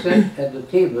she sat at the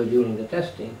table during the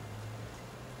testing,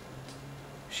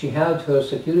 she held her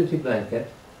security blanket,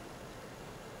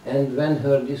 and when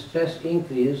her distress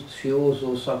increased, she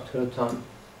also sucked her thumb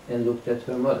and looked at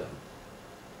her mother.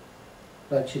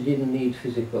 But she didn't need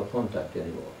physical contact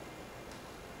anymore.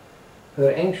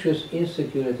 Her anxious,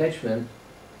 insecure attachment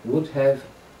would have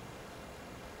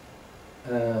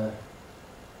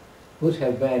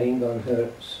bearing on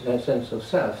her sense of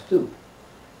self too.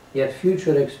 Yet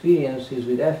future experiences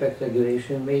with affect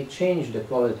regulation may change the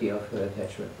quality of her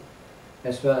attachment,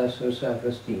 as well as her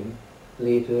self-esteem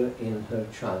later in her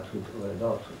childhood or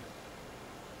adulthood.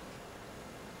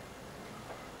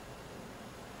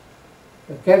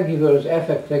 A caregiver's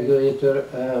affect regulator,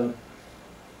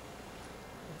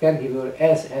 caregiver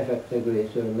as affect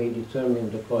regulator may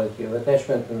determine the quality of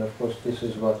attachment, and of course this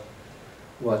is what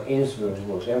Ainsworth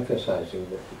was emphasizing,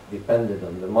 that it depended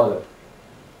on the mother.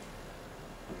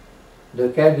 The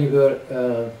caregiver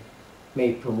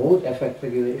may promote affect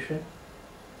regulation,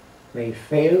 may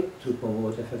fail to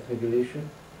promote affect regulation,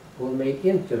 or may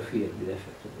interfere with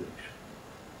affect regulation.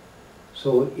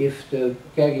 So if the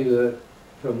caregiver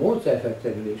promotes affect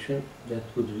regulation, that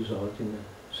would result in a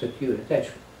secure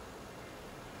attachment.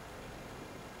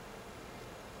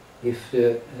 If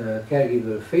the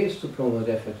caregiver fails to promote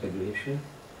affect regulation,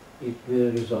 it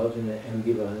will result in an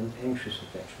ambivalent, anxious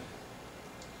attachment.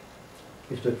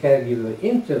 If the caregiver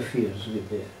interferes with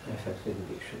the affect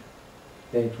regulation,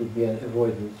 then it would be an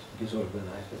avoidant,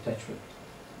 disorganized attachment.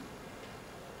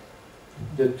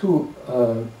 The two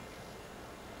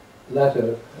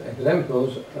latter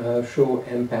examples show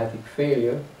empathic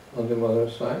failure on the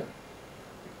mother's side,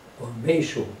 or may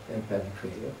show empathic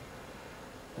failure,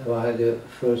 while the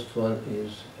first one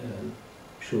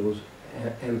shows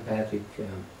empathic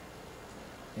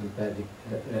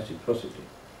reciprocity.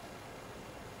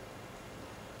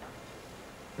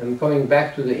 And coming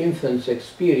back to the infant's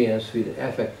experience with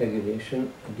affect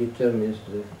regulation determines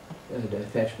the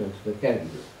attachment to the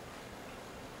caregiver.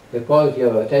 The quality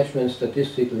of attachment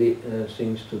statistically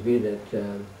seems to be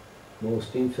that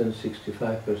most infants,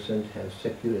 65%, have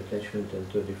secure attachment and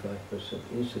 35%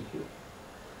 insecure.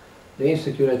 The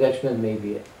insecure attachment may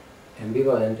be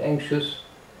ambivalent, anxious,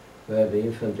 where the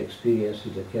infant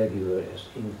experiences the caregiver as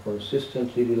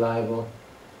inconsistently reliable,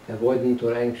 avoidant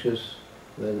or anxious,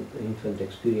 when the infant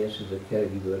experiences the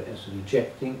caregiver as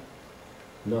rejecting,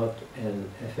 not an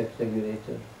affect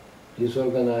regulator,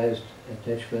 disorganized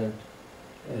attachment,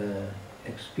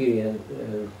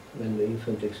 when the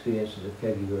infant experiences the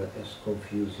caregiver as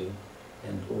confusing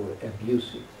and or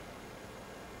abusive.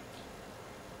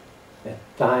 At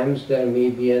times there may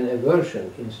be an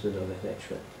aversion instead of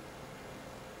attachment.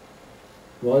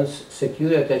 Once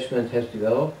secure attachment has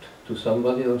developed to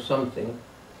somebody or something,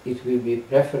 it will be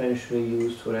preferentially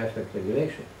used for affect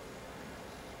regulation.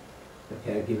 The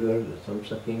caregiver, the thumb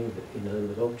sucking, the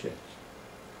inanimate objects.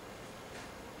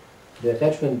 The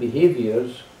attachment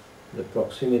behaviors, the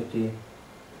proximity,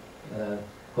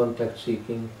 contact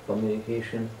seeking,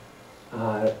 communication,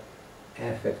 are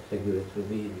affect regulatory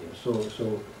behaviors.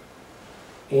 So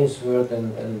Ainsworth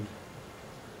and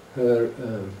her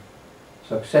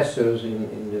successors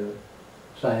in the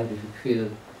scientific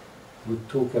field would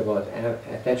talk about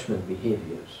attachment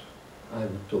behaviors. I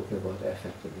would talk about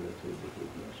affect regulatory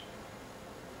behaviors.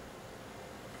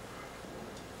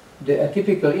 The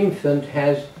atypical infant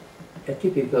has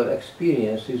atypical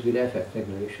experiences with affect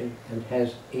regulation and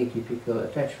has atypical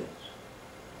attachments.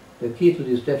 The key to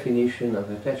this definition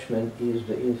of attachment is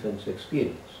the infant's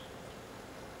experience.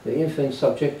 The infant's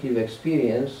subjective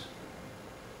experience,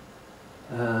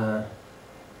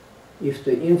 if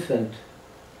the infant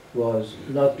was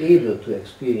not able to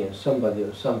experience somebody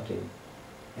or something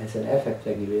as an affect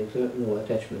regulator, no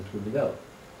attachment would develop.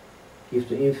 If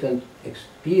the infant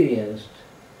experienced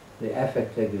the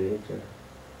affect regulator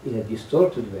in a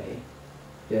distorted way,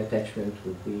 the attachment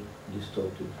would be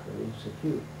distorted or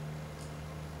insecure.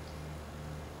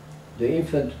 The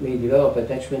infant may develop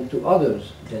attachment to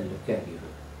others than the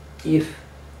caregiver if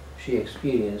she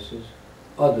experiences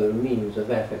other means of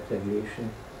affect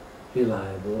regulation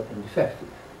reliable and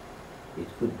effective. It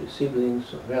could be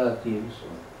siblings or relatives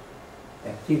or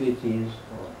activities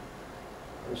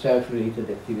or self-related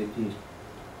activities.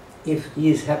 If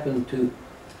these happen to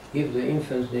give the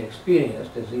infants the experience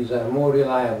that these are more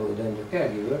reliable than the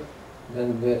caregiver,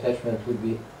 then the attachment would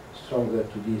be stronger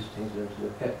to these things than to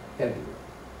the caregiver.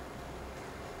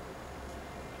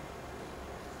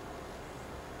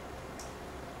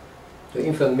 The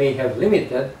infant may have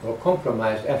limited or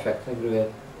compromised affect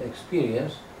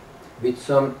experience with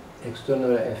some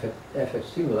external affect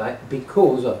stimuli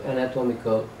because of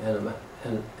anatomical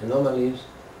anomalies,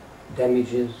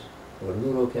 damages, or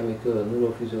neurochemical or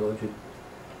neurophysiologic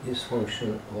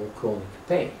dysfunction or chronic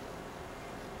pain.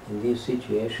 In these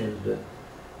situations,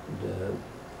 the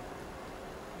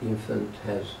infant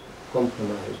has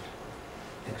compromised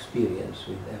experience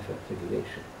with affect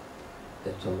regulation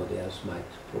that somebody else might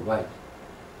provide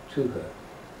to her.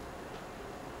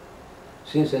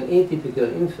 Since an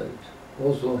atypical infant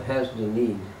also has the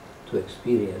need to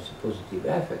experience a positive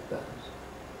affect balance,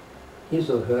 his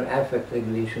or her affect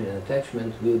regulation and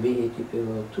attachment will be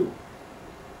atypical too.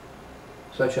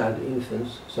 Such are the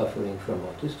infants suffering from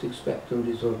autistic spectrum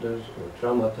disorders or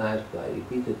traumatized by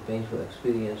repeated painful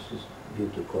experiences due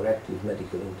to corrective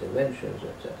medical interventions,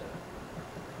 etc.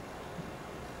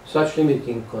 Such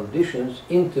limiting conditions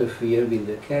interfere with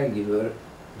the caregiver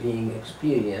being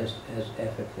experienced as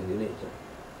affect regulator,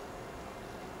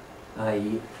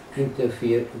 i.e.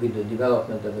 interfere with the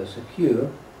development of a secure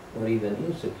or even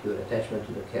insecure attachment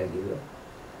to the caregiver,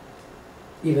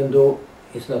 even though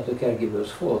it's not the caregiver's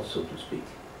fault, so to speak.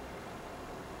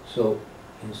 So,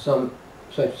 in some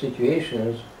such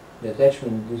situations, the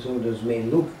attachment disorders may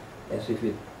look as if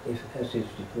it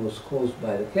was caused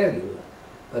by the caregiver,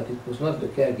 but it was not the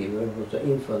caregiver, it was the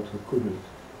infant who couldn't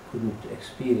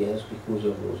experience, because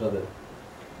of those other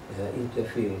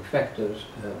interfering factors,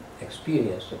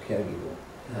 experience the caregiver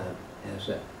as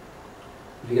a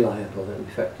reliable and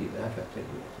effective affect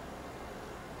regulator.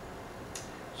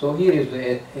 So here is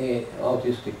the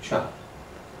autistic child.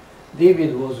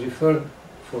 David was referred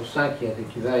for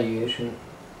psychiatric evaluation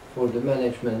for the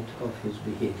management of his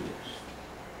behaviors.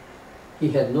 He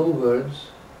had no words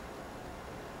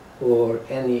or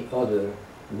any other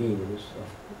means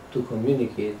to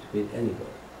communicate with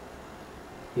anybody.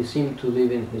 He seemed to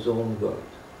live in his own world.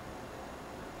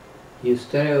 His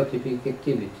stereotypic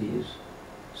activities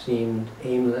seemed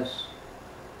aimless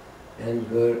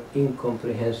and were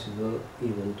incomprehensible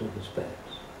even to his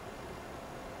parents.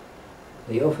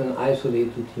 They often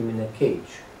isolated him in a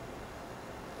cage,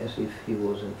 as if he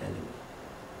was an animal.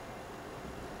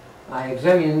 I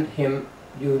examined him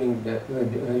during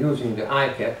using the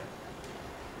ICAP,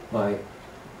 my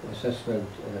assessment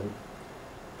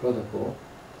protocol.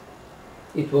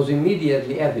 It was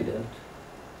immediately evident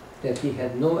that he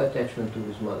had no attachment to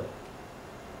his mother.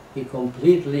 He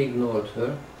completely ignored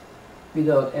her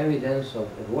without evidence of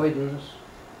avoidance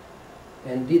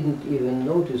and didn't even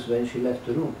notice when she left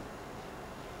the room.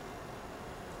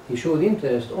 He showed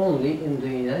interest only in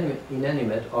the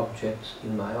inanimate objects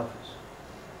in my office.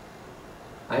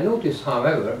 I noticed,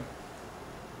 however,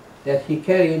 that he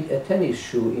carried a tennis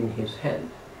shoe in his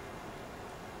hand,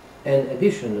 an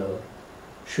additional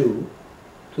shoe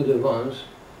to the ones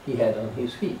he had on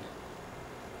his feet.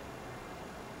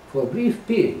 For brief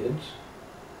periods,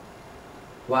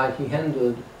 while he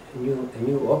handled a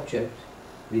new object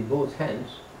with both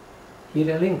hands, he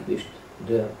relinquished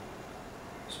the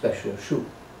special shoe.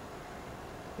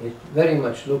 It very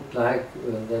much looked like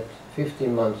that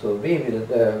 15-month-old baby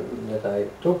that I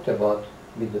talked about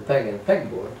with the peg and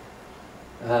pegboard,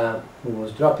 who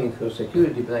was dropping her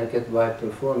security blanket while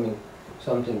performing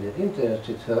something that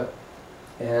interested her,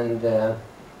 and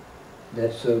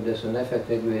that served as an affect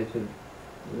regulator,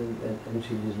 and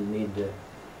she didn't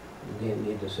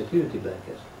need the security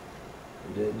blanket.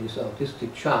 This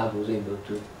autistic child was able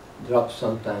to drop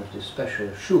sometimes this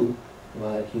special shoe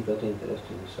while he got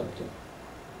interested in something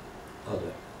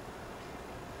other.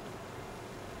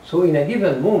 So in a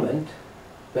given moment,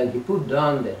 when he put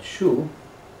down that shoe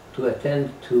to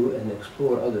attend to and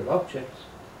explore other objects,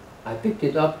 I picked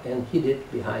it up and hid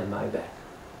it behind my back.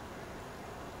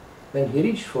 When he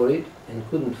reached for it and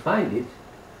couldn't find it,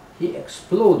 he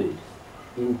exploded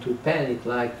into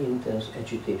panic-like intense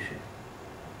agitation.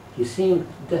 He seemed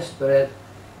desperate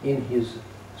in his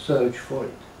search for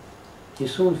it. He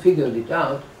soon figured it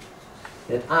out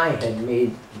that I had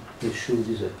made his shoe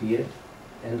disappear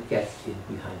and kept it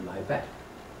behind my back.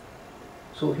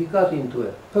 So he got into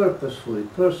a purposefully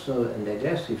personal and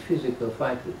aggressive physical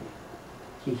fight with me.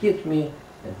 He hit me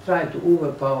and tried to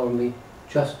overpower me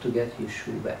just to get his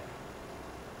shoe back.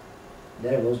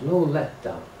 There was no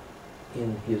letdown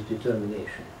in his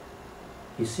determination.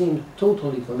 He seemed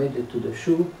totally committed to the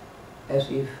shoe, as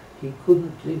if he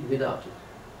couldn't live without it.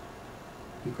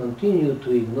 He continued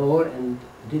to ignore and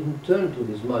didn't turn to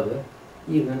his mother,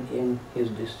 even in his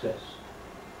distress.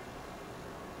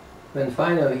 When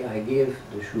finally I gave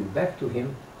the shoe back to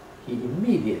him, he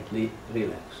immediately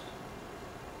relaxed.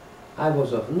 I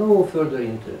was of no further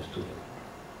interest to him.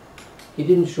 He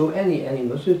didn't show any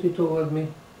animosity toward me,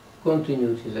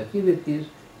 continued his activities,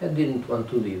 and didn't want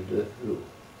to leave the room.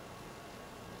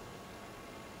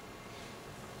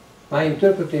 My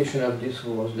interpretation of this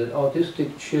was that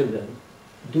autistic children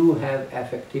do have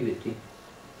affectivity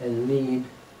and need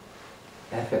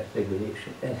affect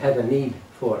regulation, and have a need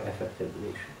for affect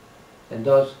regulation. And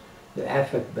thus, the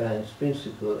affect balance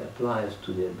principle applies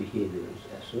to their behaviors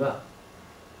as well.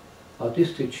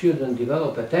 Autistic children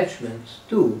develop attachments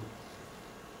too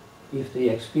if they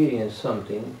experience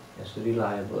something as a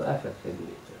reliable affect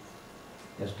regulator,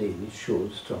 as David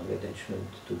showed strong attachment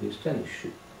to his tennis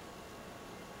shoe.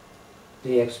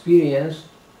 They experience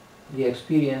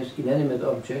inanimate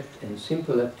objects and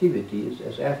simple activities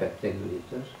as affect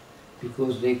regulators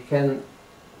because they can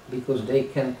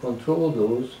control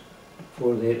those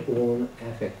for their own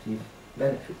affective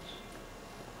benefits.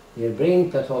 Their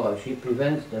brain pathology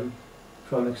prevents them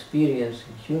from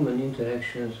experiencing human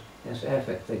interactions as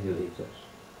affect regulators,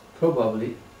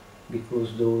 probably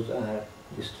because those are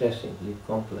distressingly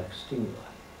complex stimuli.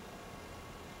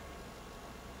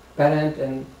 Parents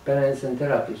and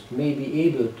therapists may be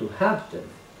able to help them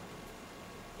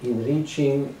in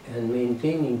reaching and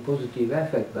maintaining positive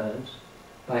affect balance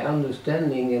by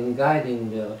understanding and guiding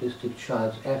the autistic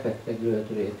child's affect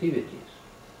regulatory activities,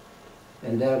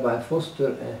 and thereby foster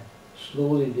a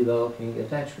slowly developing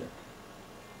attachment.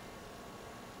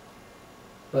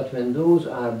 But when those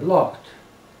are blocked,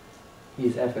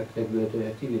 his affect regulatory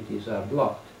activities are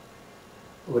blocked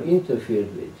or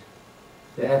interfered with,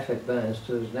 the affect balance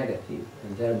turns negative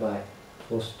and thereby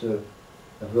foster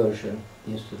aversion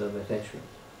instead of attachment.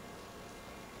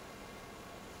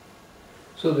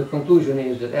 So the conclusion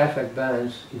is that affect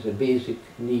balance is a basic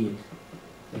need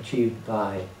achieved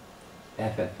by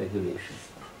affect regulation.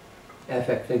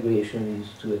 Affect regulation leads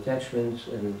to attachments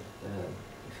and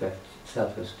affects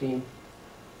self-esteem.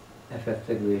 Affect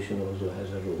regulation also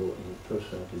has a role in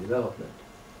personality development.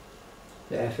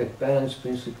 The affect balance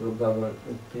principle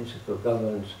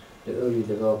governs the early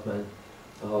development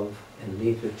of and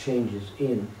later changes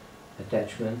in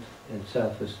attachment and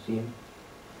self-esteem,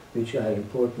 which are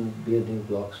important building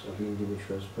blocks of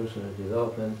individuals' personal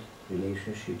development,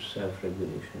 relationships,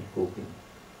 self-regulation, coping.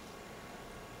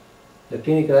 The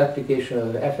clinical application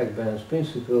of the affect balance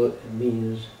principle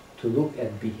means to look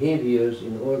at behaviors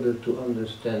in order to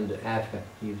understand the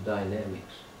affective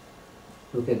dynamics.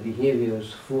 Look at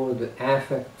behaviors for the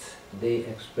affects they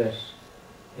express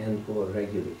and or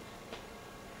regulate.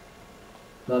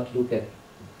 Not look at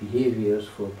behaviors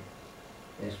for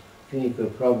as clinical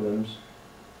problems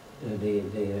they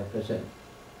represent,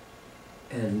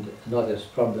 and not as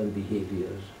problem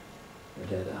behaviors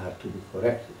that are to be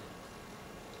corrected,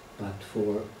 but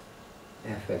for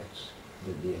affects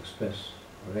that they express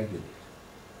or regulate.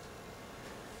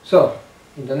 So,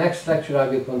 in the next lecture I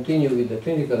will continue with the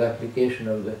clinical application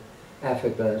of the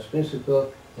affect balance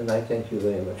principle, and I thank you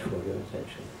very much for your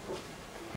attention.